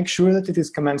segment, make sure that it is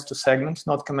comments to segment,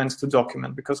 not comments to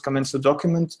document, because comments to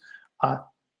document are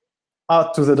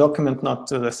to the document, not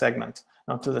to the segment,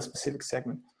 not to the specific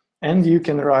segment. And you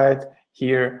can write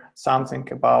here something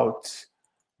about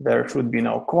there should be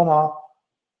no comma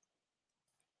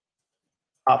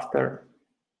after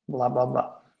blah, blah, blah.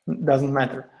 Doesn't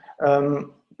matter.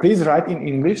 Please write in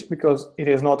English, because it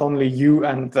is not only you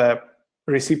and the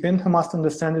recipient who must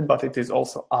understand it, but it is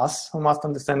also us who must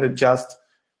understand it, just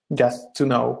to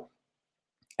know.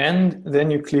 And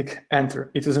then you click enter.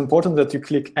 It is important that you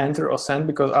click enter or send,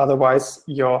 because otherwise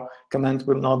your comment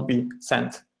will not be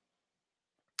sent.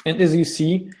 And as you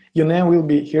see, your name will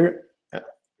be here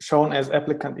shown as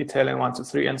applicant Italian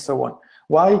 123 and so on.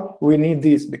 Why we need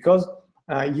this? Because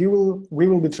we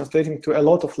will be translating to a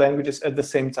lot of languages at the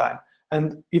same time,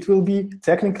 and it will be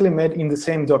technically made in the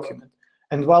same document.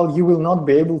 And while you will not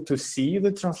be able to see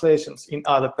the translations in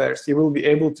other pairs, you will be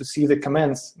able to see the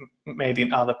comments made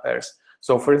in other pairs.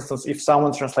 So for instance, if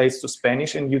someone translates to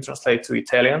Spanish and you translate to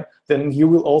Italian, then you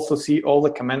will also see all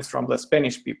the comments from the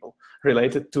Spanish people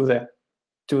related to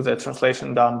the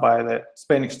translation done by the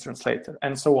Spanish translator,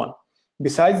 and so on.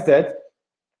 Besides that,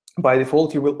 by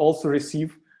default, you will also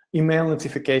receive email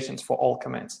notifications for all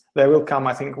comments. They will come,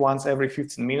 I think, once every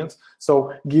 15 minutes.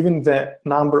 So given the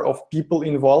number of people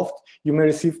involved, you may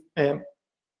receive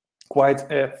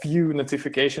quite a few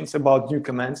notifications about new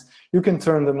comments. You can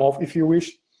turn them off if you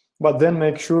wish, but then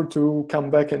make sure to come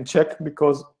back and check,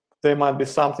 because there might be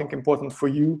something important for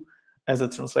you as a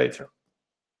translator.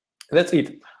 That's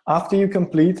it. After you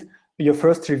complete your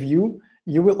first review,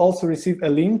 you will also receive a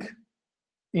link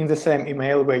in the same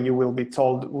email where you will be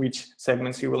told which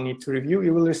segments you will need to review.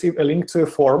 You will receive a link to a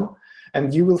form,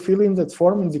 and you will fill in that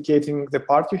form indicating the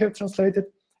part you have translated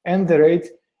and the rate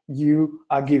you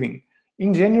are giving.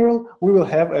 In general, we will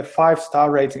have a 5-star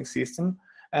rating system,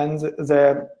 and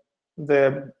the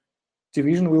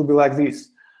division will be like this.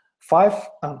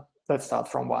 Let's start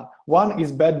from 1. 1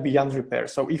 is bad beyond repair.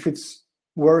 So if it's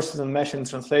worse than machine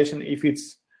translation, if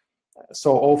it's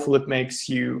so awful it makes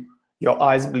your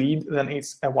eyes bleed, then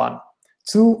it's a 1.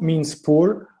 2 means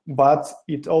poor, but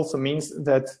it also means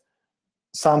that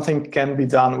something can be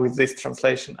done with this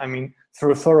translation. I mean,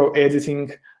 through thorough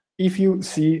editing, if you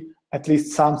see at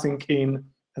least something in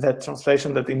that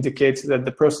translation that indicates that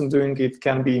the person doing it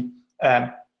can be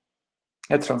a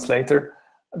translator,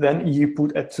 then you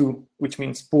put a 2, which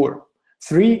means poor.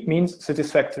 3 means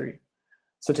satisfactory.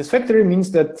 Satisfactory means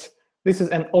that this is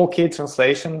an okay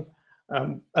translation.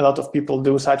 A lot of people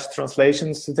do such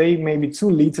translations. They may be too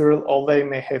literal, or they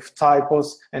may have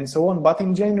typos and so on, but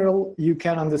in general you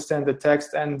can understand the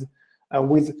text, and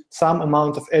with some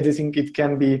amount of editing it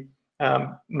can be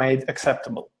made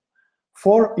acceptable.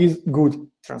 4 is good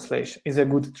translation, is a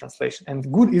good translation,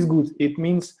 and good is good. It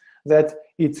means that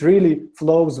it really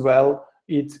flows well,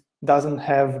 it doesn't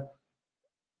have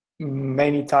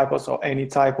many typos or any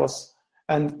typos,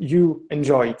 and you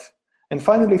enjoy it. And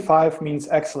finally, 5 means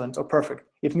excellent or perfect.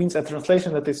 It means a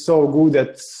translation that is so good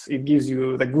that it gives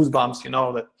you the goosebumps, you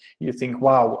know, that you think,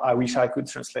 wow, I wish I could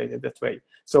translate it that way.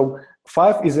 So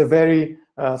 5 is a very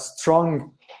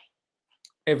strong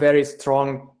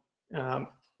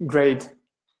grade,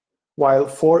 while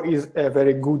 4 is a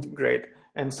very good grade.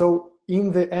 And so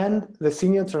in the end, the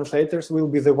senior translators will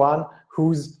be the one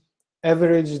whose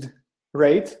averaged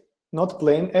rate, not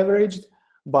plain averaged,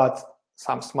 but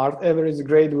some smart average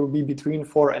grade will be between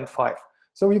 4 and 5.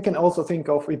 So you can also think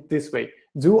of it this way.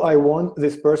 Do I want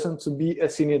this person to be a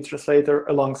senior translator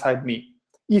alongside me?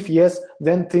 If yes,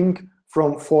 then think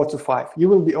from 4 to 5. You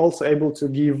will be also able to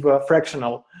give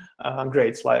fractional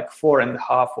grades like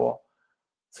 4.5 or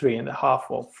 3.5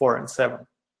 or 4 and 7.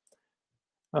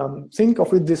 Think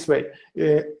of it this way.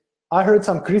 I heard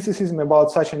some criticism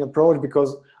about such an approach,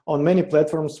 because on many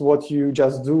platforms what you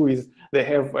just do is they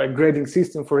have a grading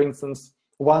system. For instance,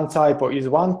 one typo is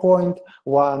 1 point,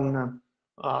 one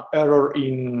error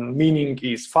in meaning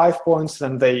is 5 points,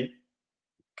 and they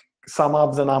sum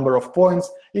up the number of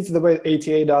points. It's the way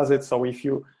ATA does it. So if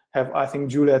you have, I think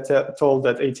Julia told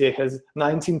that ATA has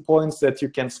 19 points that you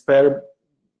can spare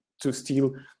to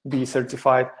still be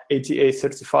certified, ATA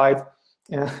certified.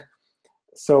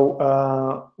 So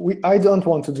I don't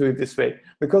want to do it this way,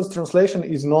 because translation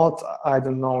is not, I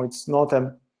don't know, it's not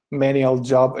a manual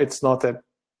job. It's not a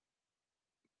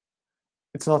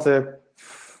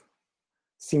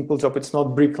simple job. It's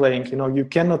not bricklaying. You know, you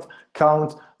cannot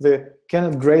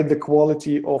cannot grade the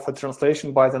quality of a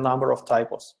translation by the number of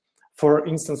typos. For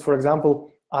instance, for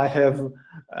example, I have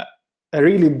a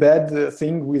really bad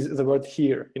thing with the word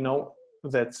here. You know,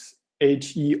 that's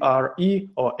H-E-R-E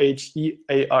or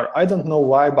H-E-A-R. I don't know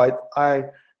why, but I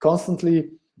constantly,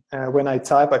 when I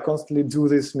type, I constantly do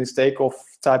this mistake of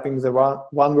typing the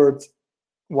one word,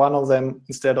 one of them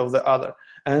instead of the other.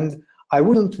 And I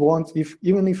wouldn't want,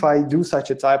 even if I do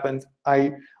such a type, and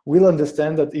I will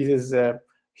understand that it is a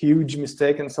huge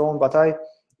mistake and so on, but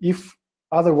if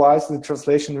otherwise the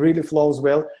translation really flows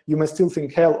well, you may still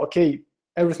think, hell, okay,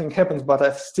 everything happens, but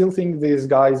I still think this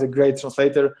guy is a great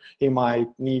translator. He might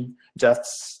need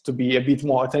just to be a bit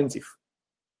more attentive.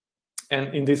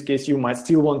 And in this case, you might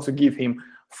still want to give him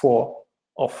 4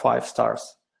 or 5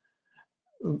 stars.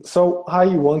 So I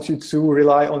want you to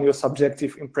rely on your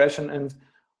subjective impression and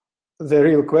the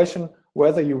real question,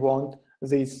 whether you want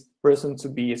this person to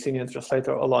be a senior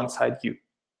translator alongside you.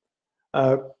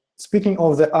 Speaking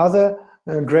of the other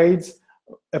grades,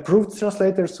 approved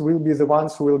translators will be the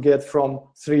ones who will get from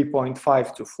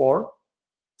 3.5 to 4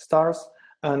 stars,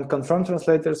 and confirmed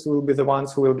translators will be the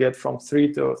ones who will get from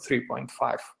 3 to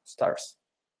 3.5 stars.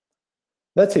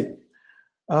 That's it.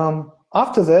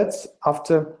 After that,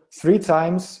 after 3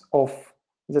 times of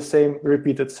the same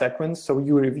repeated sequence, so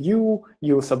you review,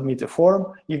 you submit a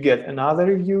form, you get another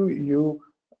review,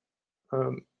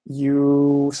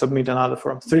 you submit another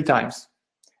form 3 times.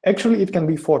 Actually, it can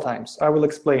be 4 times. I will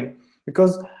explain.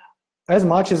 Because as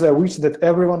much as I wish that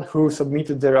everyone who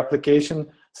submitted their application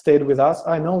stayed with us,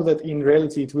 I know that in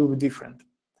reality it will be different.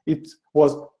 It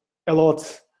was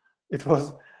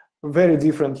very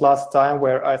different last time,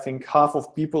 where I think half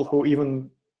of people who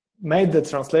even made the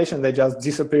translation, they just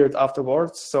disappeared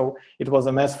afterwards. So it was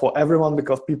a mess for everyone,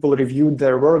 because people reviewed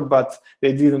their work, but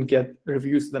they didn't get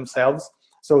reviews themselves.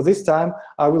 So this time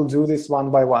I will do this one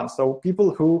by one. So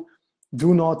people who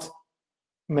do not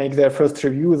make their first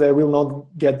review, they will not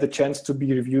get the chance to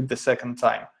be reviewed the second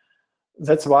time.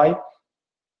 That's why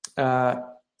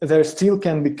there still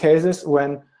can be cases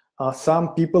when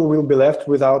some people will be left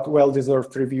without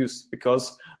well-deserved reviews,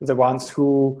 because the ones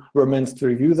who were meant to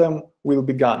review them will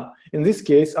be gone. In this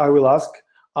case, I will ask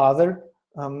other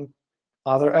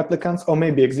applicants, or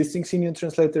maybe existing senior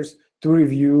translators, to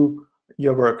review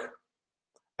your work.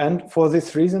 And for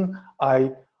this reason,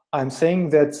 I'm saying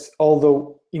that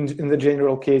although in the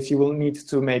general case you will need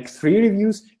to make 3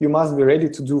 reviews, you must be ready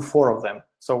to do 4 of them.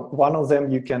 So 1 of them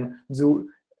you can do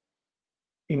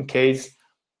in case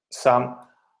some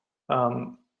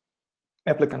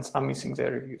applicants are missing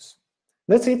their reviews.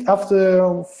 That's it.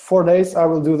 After 4 days, I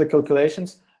will do the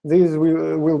calculations. These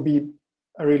will be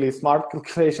really smart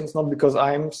calculations, not because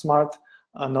I'm smart,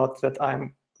 not that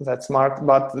I'm that smart,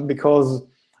 but because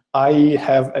I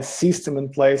have a system in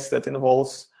place that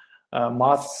involves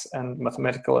maths and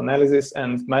mathematical analysis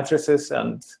and matrices,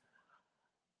 and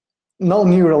no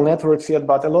neural networks yet,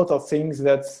 but a lot of things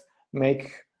that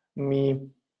make me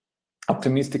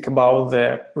optimistic about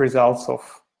the results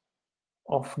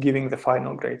of giving the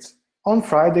final grades. On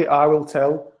Friday, I will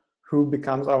tell who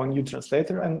becomes our new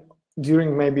translator, and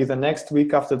during maybe the next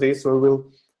week after this, we will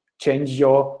change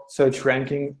your search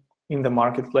ranking in the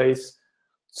marketplace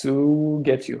to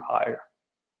get you higher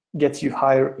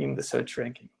in the search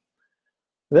ranking.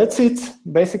 That's it.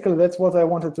 Basically, that's what I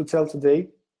wanted to tell today,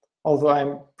 although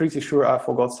I'm pretty sure I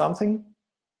forgot something.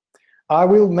 I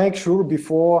will make sure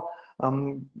before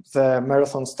the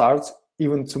marathon starts,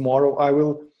 even tomorrow,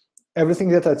 everything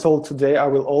that I told today, I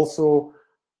will also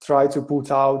try to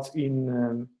put out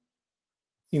in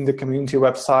the community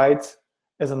website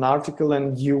as an article,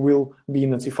 and you will be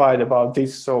notified about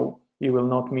this, so you will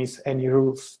not miss any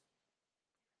rules.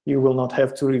 You will not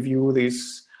have to review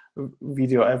this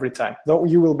video every time, though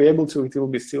you will be able to. It will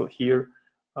be still here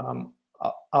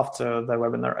after the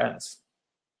webinar ends.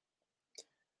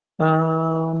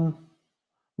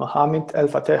 Mohammed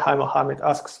El-Fateh, hi Mohammed,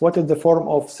 asks, what is the form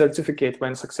of certificate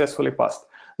when successfully passed?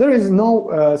 There is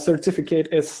no certificate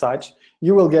as such.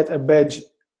 You will get a badge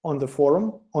on the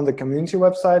forum, on the community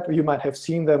website. You might have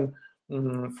seen them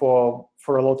for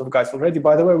a lot of guys already.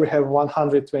 By the way, we have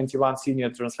 121 senior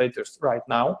translators right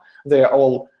now. They are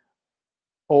all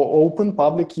open,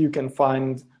 public. You can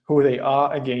find who they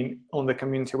are again on the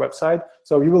community website.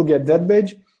 So you will get that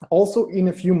badge. Also, in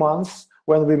a few months,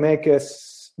 when we make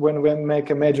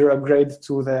a major upgrade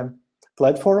to the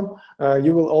platform,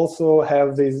 you will also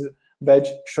have this badge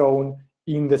shown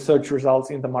in the search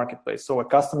results in the marketplace. So a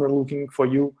customer looking for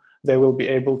you, they will be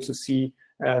able to see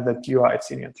that you are a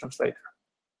Senior Translator.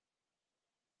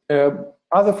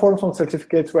 Other forms of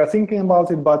certificates, we're thinking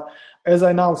about it, but as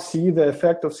I now see the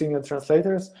effect of Senior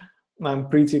Translators, I'm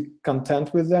pretty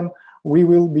content with them. We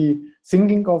will be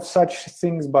thinking of such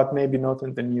things, but maybe not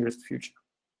in the nearest future.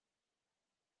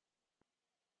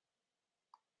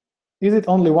 Is it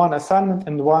only one assignment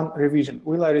and one revision?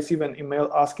 Will I receive an email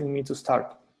asking me to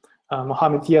start?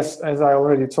 Mohammed, yes, as I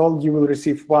already told, you will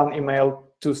receive one email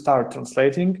to start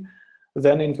translating.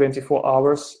 Then in 24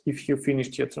 hours, if you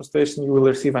finished your translation, you will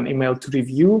receive an email to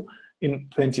review. In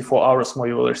 24 hours more,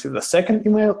 you will receive the second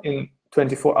email. In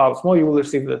 24 hours more, you will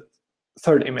receive the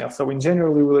third email. So in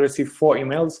general, we will receive 4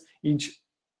 emails, each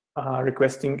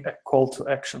requesting a call to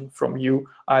action from you,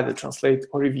 either translate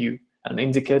or review, and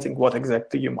indicating what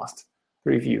exactly you must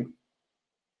review.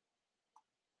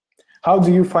 How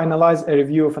do you finalize a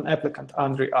review of an applicant?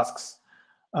 Andre asks.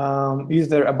 Is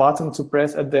there a button to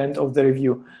press at the end of the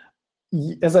review?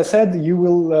 As I said, you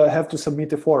will have to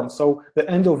submit a form. So the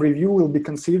end of review will be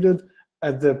considered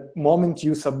at the moment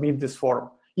you submit this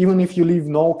form. Even if you leave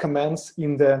no comments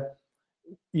in the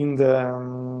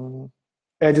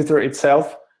editor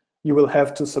itself, you will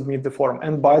have to submit the form.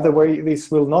 And by the way, this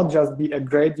will not just be a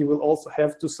grade, you will also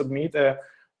have to submit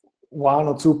 1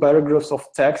 or 2 paragraphs of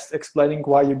text explaining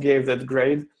why you gave that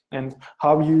grade and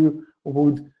how you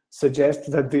would suggest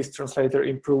that this translator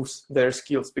improves their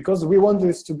skills. Because we want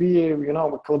this to be a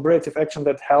collaborative action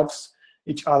that helps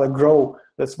each other grow.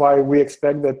 That's why we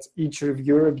expect that each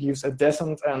reviewer gives a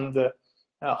decent and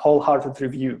wholehearted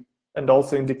review, and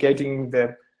also indicating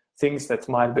the things that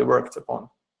might be worked upon.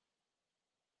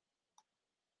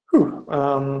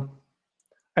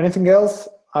 Anything else?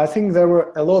 I think there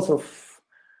were a lot of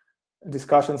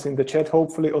discussions in the chat.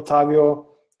 Hopefully Ottavio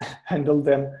handled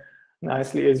them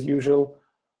nicely as usual.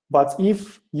 But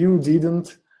if you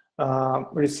didn't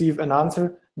receive an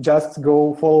answer, just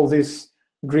go follow this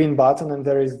green button, and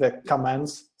there is the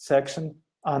comments section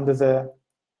under the,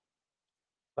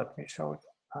 let me show it.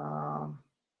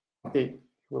 Okay,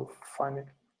 we'll find it.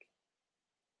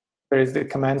 There is the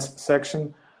comments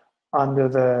section under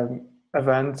the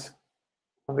event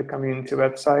on the community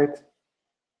website.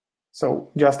 So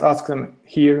just ask them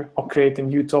here or create a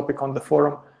new topic on the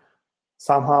forum.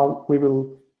 Somehow we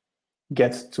will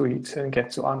get to it and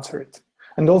get to answer it.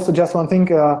 And also just one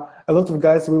thing, a lot of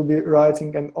guys will be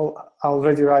writing and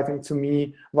already writing to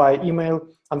me via email.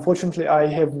 Unfortunately, I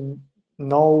have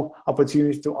no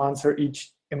opportunity to answer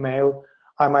each email.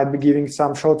 I might be giving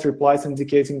some short replies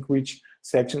indicating which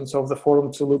sections of the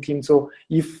forum to look into.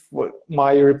 If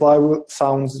my reply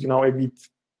sounds, a bit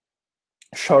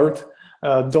short,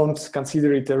 don't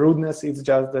consider it a rudeness. It's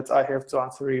just that I have to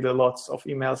answer really lots of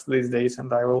emails these days,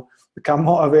 and I will become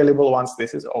more available once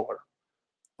this is over.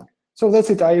 So that's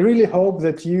it. I really hope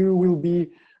that you will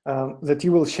be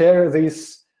share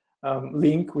this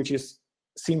link, which is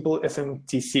simple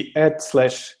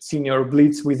smtc@/senior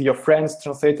blitz with your friends,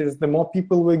 translators. The more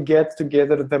people we get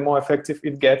together, the more effective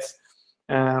it gets.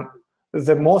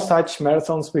 The more such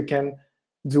marathons we can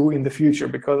do in the future,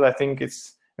 because I think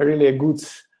it's really a good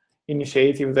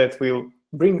initiative that will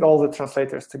bring all the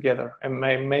translators together and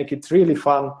may make it really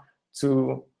fun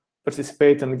to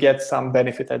participate and get some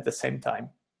benefit at the same time.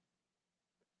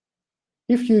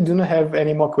 If you do not have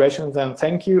any more questions, then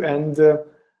thank you, and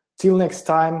till next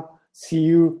time, see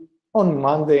you on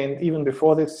Monday, and even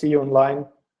before this, see you online.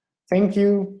 Thank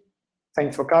you,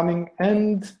 thanks for coming,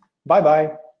 and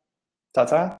bye-bye.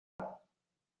 Ta-ta.